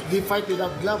sometimes they fight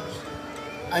without gloves.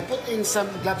 I put in some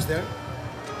gloves there,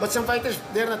 but some fighters,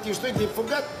 they're not used to it. They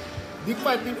forgot. They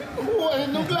fight, oh, I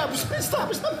have no gloves. Stop.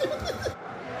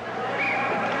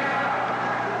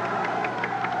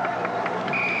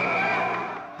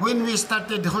 When we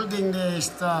started holding these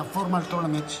formal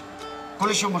tournaments,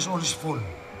 Coliseum was always full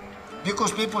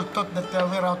because people thought that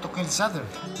we're out to kill each other.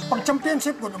 Pag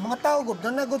championship ko, mga tao ko,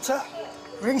 nanagod sa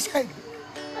ringside.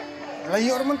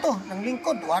 Layo naman to, ng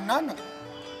lingkod, wala na.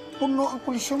 Puno ang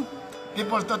Coliseum.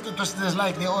 People thought it was just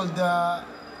like the old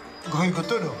Goy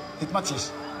Gotudo, it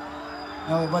matches.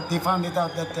 No, but they found it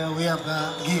out that we have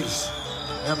gears.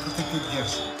 We have protected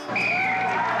gears.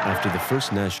 After the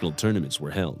first national tournaments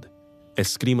were held,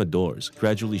 Eskrimadores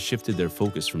gradually shifted their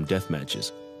focus from death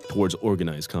matches towards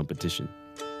organized competition.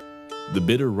 The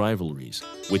bitter rivalries,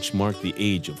 which marked the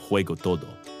age of Juego Todo,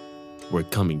 were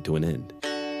coming to an end.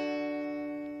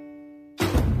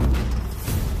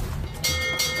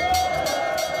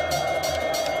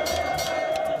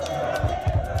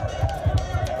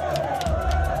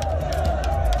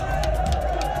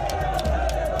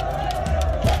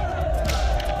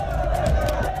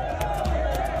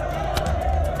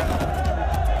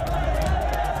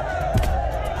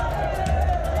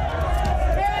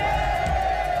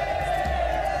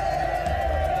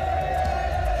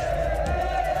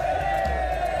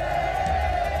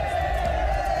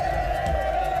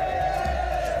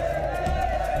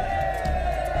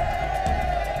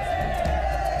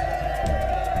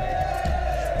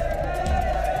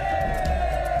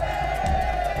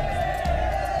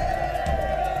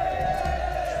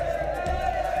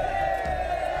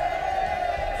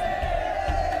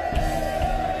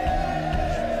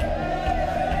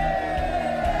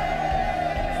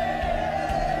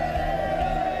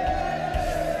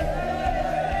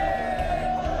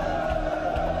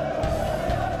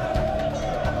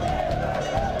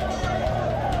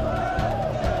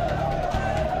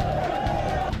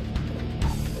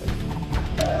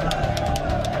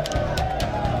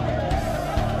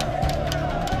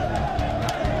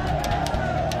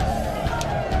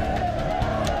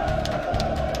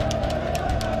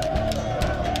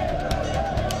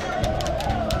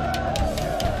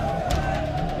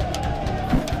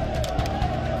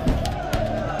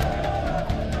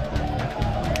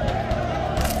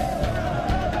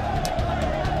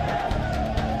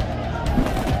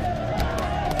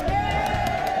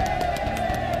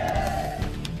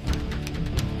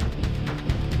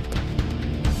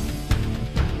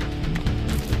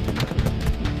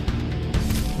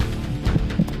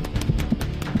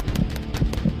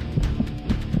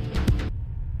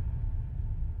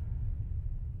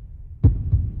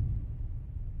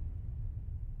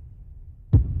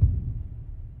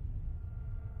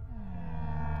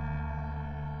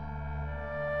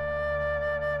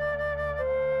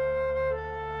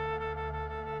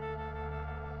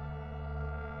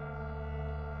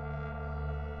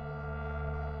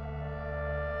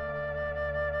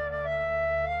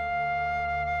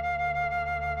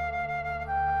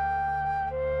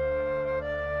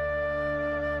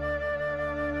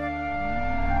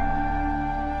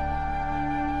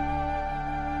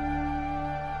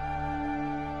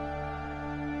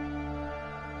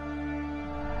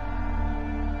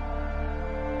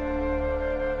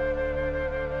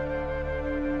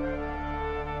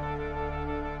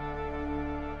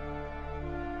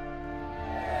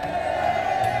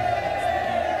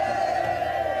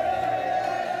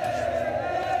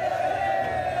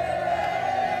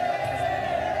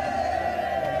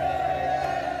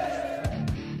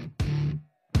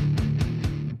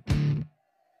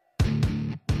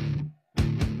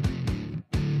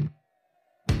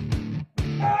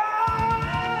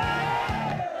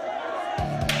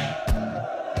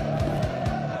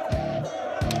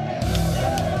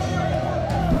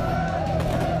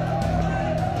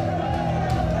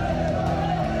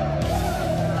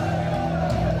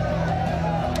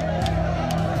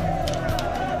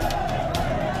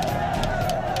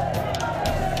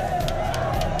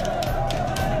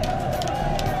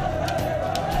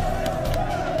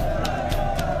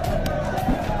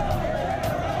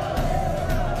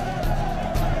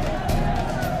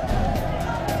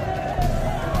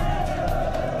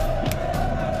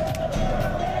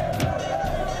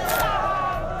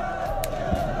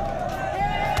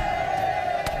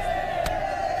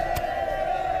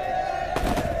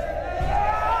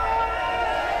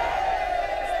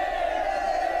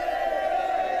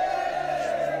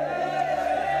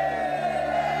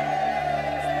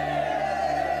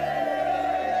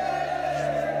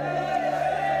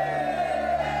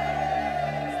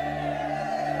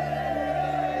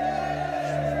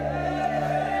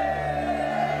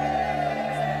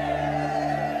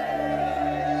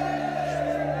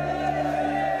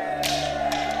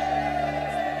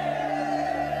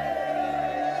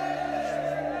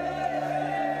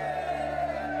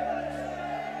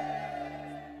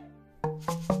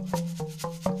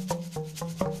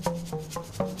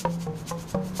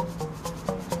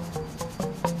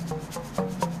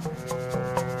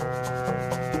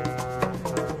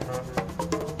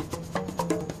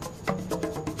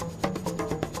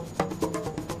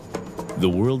 The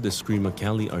World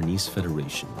Eskrimadores Arnis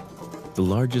Federation, the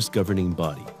largest governing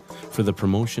body for the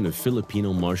promotion of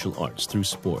Filipino martial arts through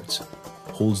sports,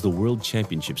 holds the World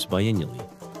Championships biennially,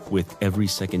 with every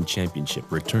second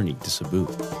championship returning to Cebu.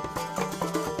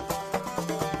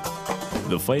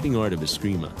 The fighting art of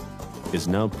Eskrima is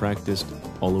now practiced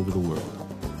all over the world.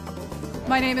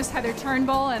 My name is Heather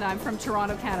Turnbull, and I'm from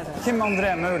Toronto, Canada. Kim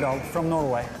André Murdal from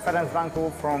Norway. Ferenc Vanko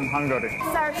from Hungary.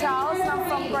 Sarah Charles, I'm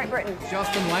from Great Britain.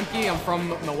 Justin Lemke, I'm from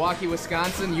Milwaukee,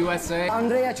 Wisconsin, USA.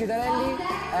 Andrea Citarelli,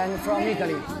 and from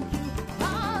Italy.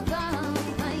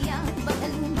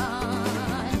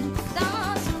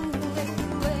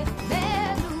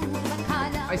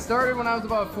 I started when I was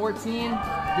about 14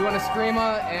 doing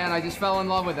Eskrima, and I just fell in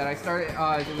love with it. I started,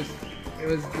 it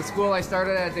was the school I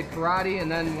started at, I did karate,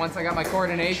 and then once I got my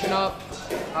coordination up,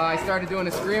 I started doing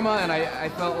Eskrima, and I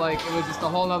felt like it was just a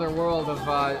whole other world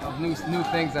of new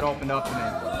things that opened up to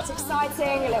me. It's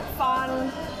exciting, it looks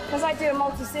fun. Because I do a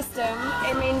multi-system,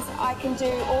 it means I can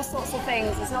do all sorts of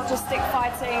things. It's not just stick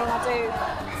fighting, I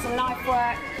do some knife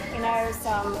work, you know,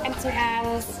 some empty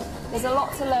hands. There's a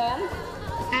lot to learn,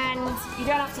 and you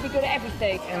don't have to be good at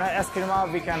everything. In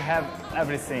Eskrima, we can have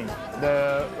everything.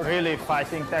 The really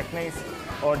fighting techniques,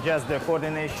 or just the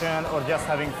coordination, or just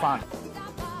having fun.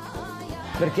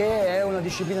 Perché è una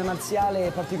disciplina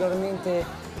marziale particolarmente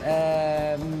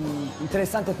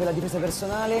interessante per la difesa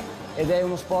personale ed è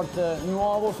uno sport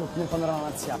nuovo nel panorama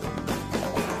marziale.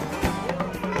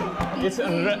 It's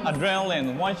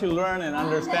adrenaline. Once you learn and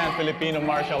understand Filipino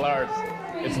martial arts,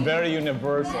 it's very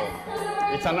universal.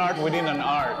 It's an art within an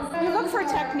art. You look for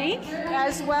technique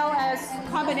as well as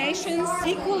combinations,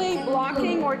 equally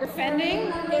blocking or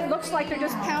defending. It looks like they're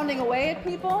just pounding away at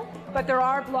people, but there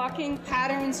are blocking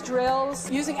patterns,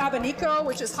 drills. Using abanico,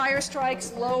 which is higher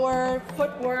strikes, lower,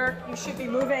 footwork, you should be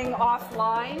moving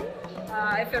offline.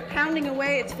 If they're pounding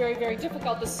away, it's very, very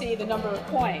difficult to see the number of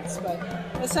points, but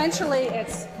essentially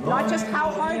it's not just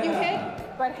how hard you hit,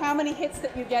 but how many hits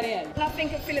that you get in. When I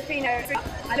think of Filipinos,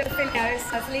 I look at Filipinos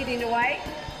as leading the way,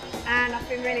 and I've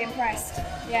been really impressed.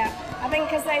 Yeah, I think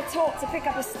because they're taught to pick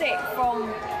up a stick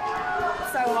from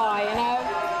so high, you know.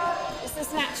 It's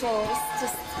just natural. It's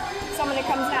just something that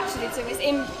comes naturally to them. It's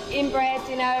inbred,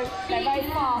 you know. They're very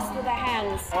fast with their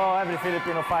hands. Oh, every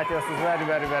Filipino fighter is very,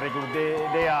 very, very good.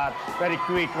 They are very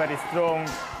quick, very strong.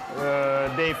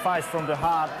 They fight from the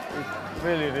heart. It's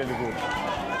really, really good.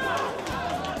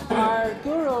 Our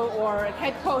guru or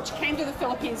head coach came to the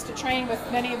Philippines to train with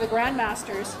many of the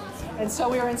grandmasters, and so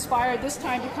we were inspired this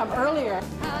time to come earlier.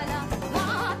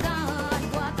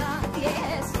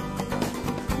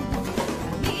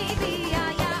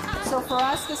 So for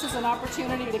us, this is an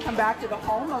opportunity to come back to the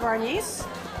home of Arnis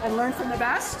and learn from the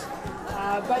best.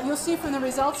 But you'll see from the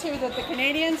results here that the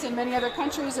Canadians and many other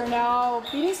countries are now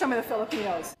beating some of the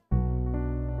Filipinos.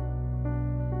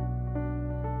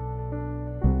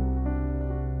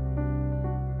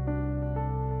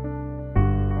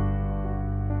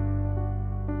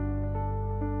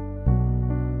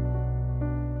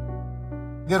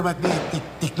 There might be a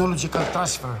technological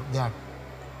transfer there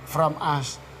from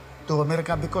us to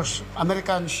America, because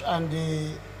Americans and the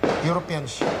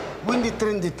Europeans, when they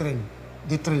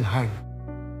train hard.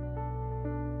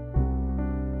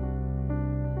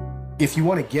 If you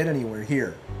want to get anywhere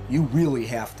here, you really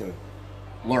have to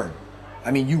learn.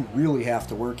 I mean, you really have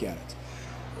to work at it.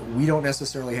 We don't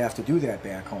necessarily have to do that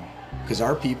back home, because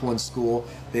our people in school,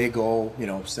 they go,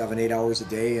 7-8 hours a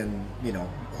day and,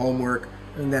 homework,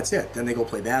 and that's it. Then they go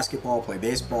play basketball, play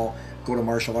baseball, go to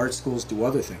martial arts schools, do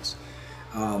other things.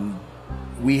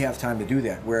 We have time to do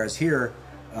that. Whereas here,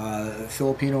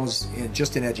 Filipinos,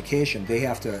 just in education, they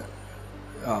have to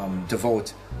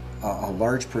devote a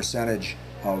large percentage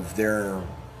of their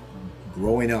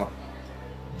growing up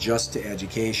just to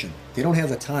education. They don't have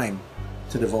the time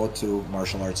to devote to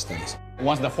martial arts studies.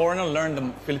 Once the foreigner learn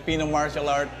the Filipino martial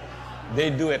art, they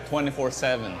do it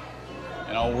 24/7.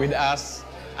 With us,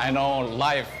 I know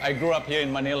life. I grew up here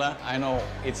in Manila. I know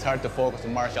it's hard to focus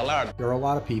on martial art. There are a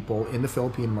lot of people in the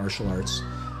Philippine martial arts,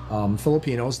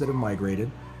 Filipinos that have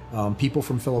migrated, people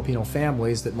from Filipino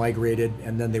families that migrated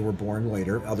and then they were born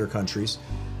later, other countries,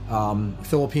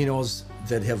 Filipinos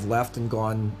that have left and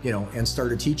gone, and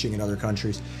started teaching in other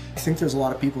countries. I think there's a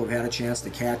lot of people who have had a chance to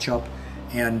catch up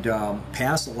and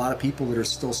pass a lot of people that are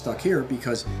still stuck here,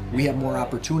 because we have more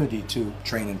opportunity to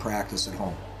train and practice at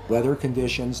home. Weather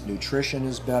conditions, nutrition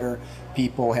is better,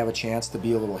 people have a chance to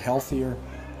be a little healthier.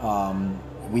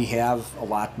 We have a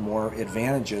lot more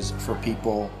advantages for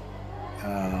people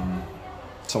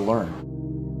to learn.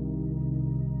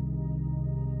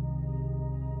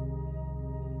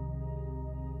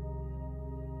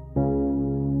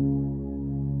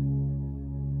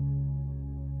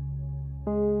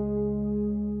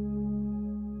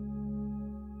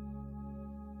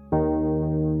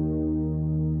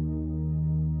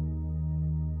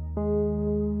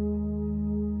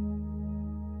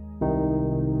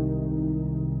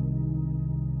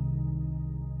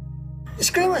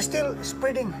 Eskrima is still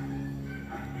spreading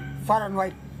far and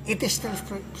wide. It is still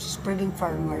spreading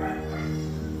far and wide.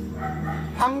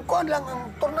 Ang kuan lang, ang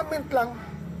tournament lang,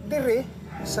 dire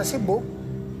sa Cebu,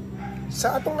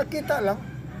 sa atong nakita lang,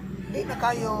 di na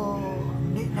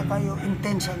kayo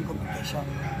intense ang competition.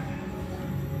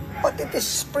 But it is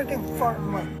spreading far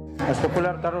and wide. Mas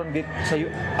popular karon dit sa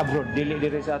abroad, dili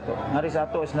diri sa ato. Ngari sa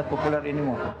ato is not popular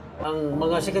anymore. Ang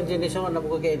mga second generation na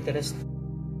mo kay interest.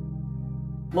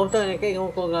 Mo ta ni kay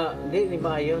ko nga di ni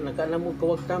maayo nagkanamo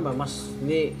kawag tama mas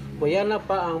ni kuyana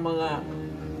pa ang mga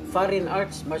foreign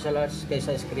arts, martial arts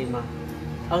kaysa eskrima.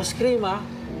 Ang eskrima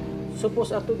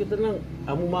suppose ato kita nang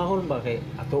amumahon ba kay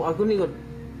ato agunigon.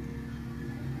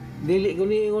 Dili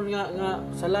guniingon nga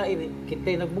sa lain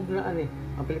kitay nagbugnaan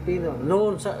ang Pilipino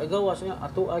noon sa gawas nga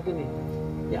ato agin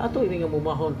ya ato ini nga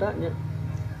mumahon ta nya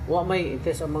wa may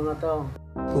interest ang mga tao.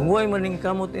 Kung way maning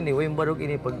kamot ini way barog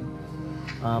ini pag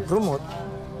promote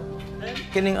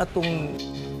kining atong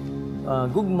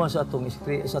gugma sa atong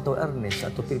Ernest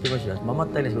sa atong Filipina siya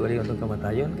mamatay na siguro yung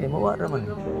kamatayon kay mawara man.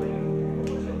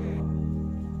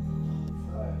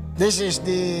 This is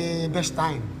the best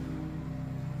time.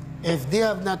 If they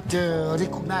have not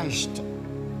recognized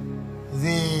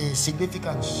the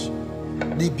significance,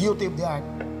 the beauty of the art,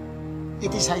 it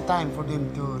is high time for them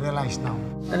to realize now.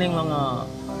 Kaning mga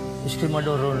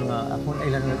Eskrimadores nga ako na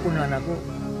ilan una nako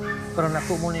pero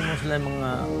nako mo nimo sila mga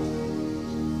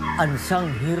unsung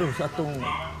hero sa atong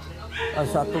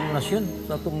nasyon,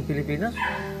 sa atong Pilipinas.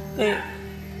 Kay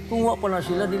kung wa pa na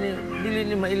sila dili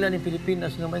ni mailan ni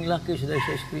Pilipinas nga maing laki sila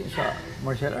sa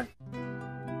martial art.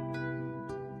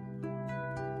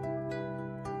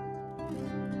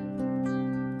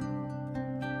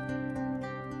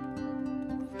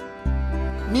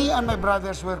 Me and my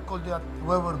brothers were called that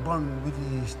we were born with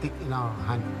the stick in our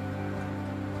hand.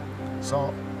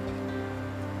 So,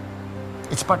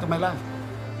 it's part of my life.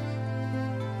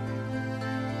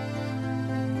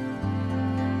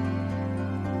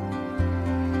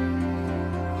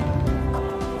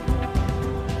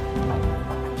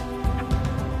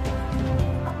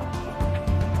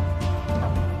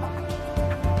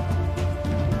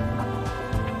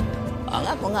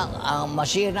 Ang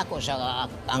masir na ko sa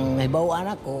ang hibawan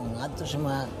ako ngadto sa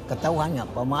mga katawhan nga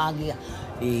pamaagi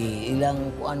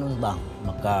ilang kuanon ba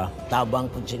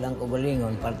makatabang pud silang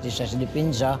kaugalingon parte sa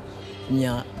depensa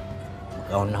nya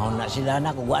kaunahon na sila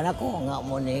na ko wa na ko nga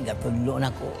mo ni gatudlo na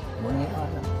ko mo ni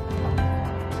ana.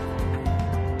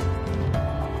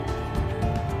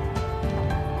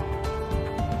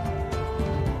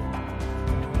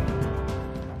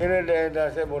 Ini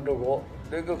dah saya bodoh ko,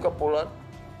 dia ke kapulan.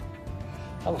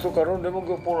 Ang sukaron di mo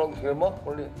pulang sama,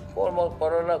 formal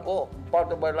para na ko, part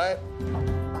of my life.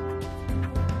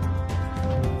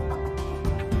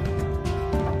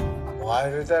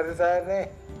 Why retire ni?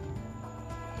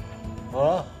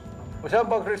 Ha? Masa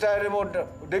pag retire mo,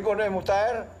 di ko na mo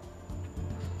retire.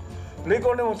 Di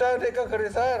ko na mo retire, di ka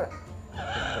retire.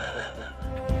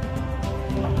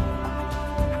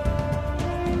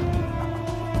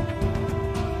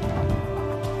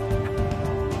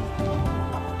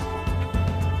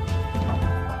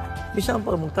 Bisan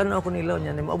pa mong tanaw ko nilaw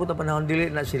niya, maabot ang panahon,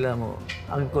 dili na sila mo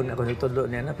angkon ako nagtudlo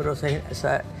niya na, pero sa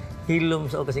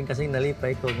hilom sa o kasing-kasing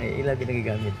nalipay ko, nga ilang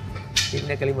ginagamit. Hindi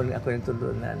na kalimutan ako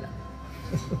nagtudlo na.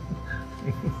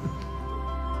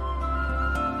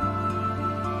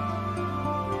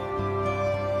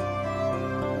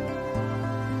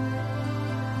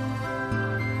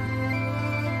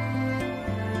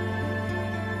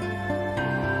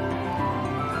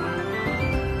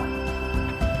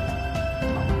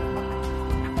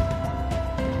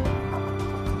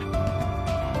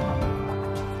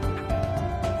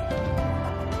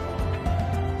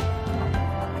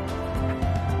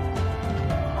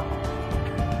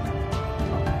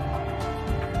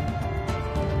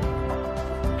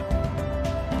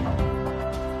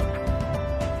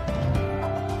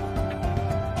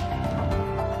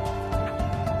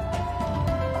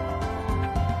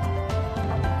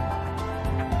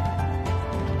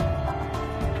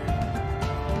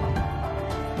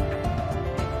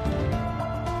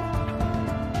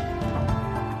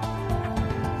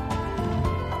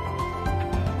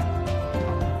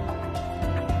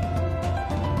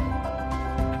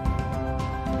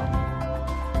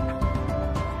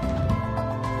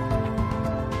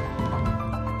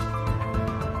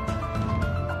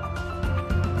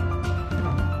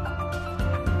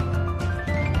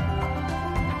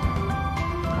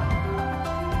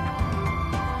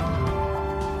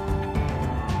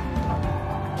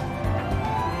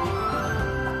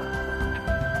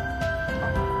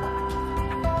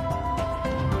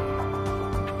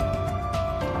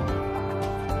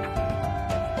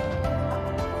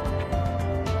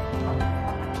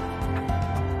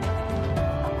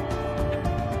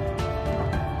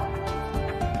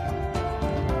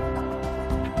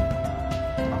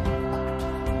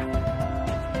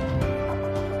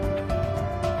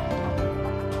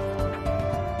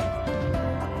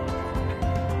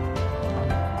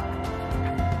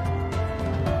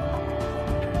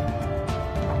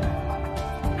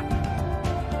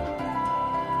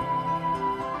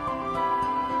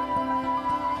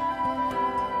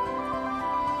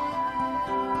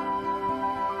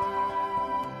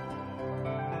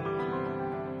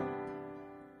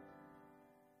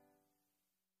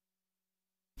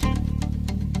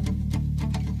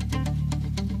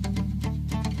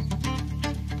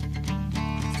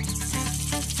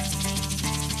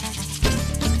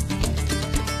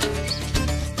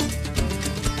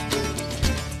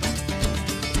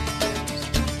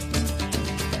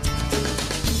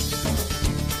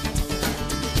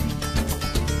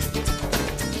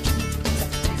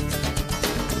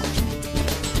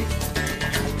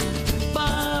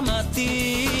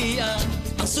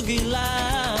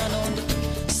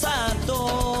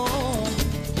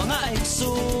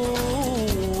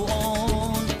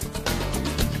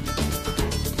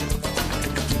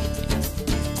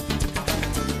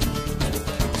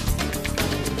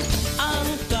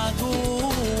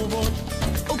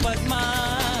 my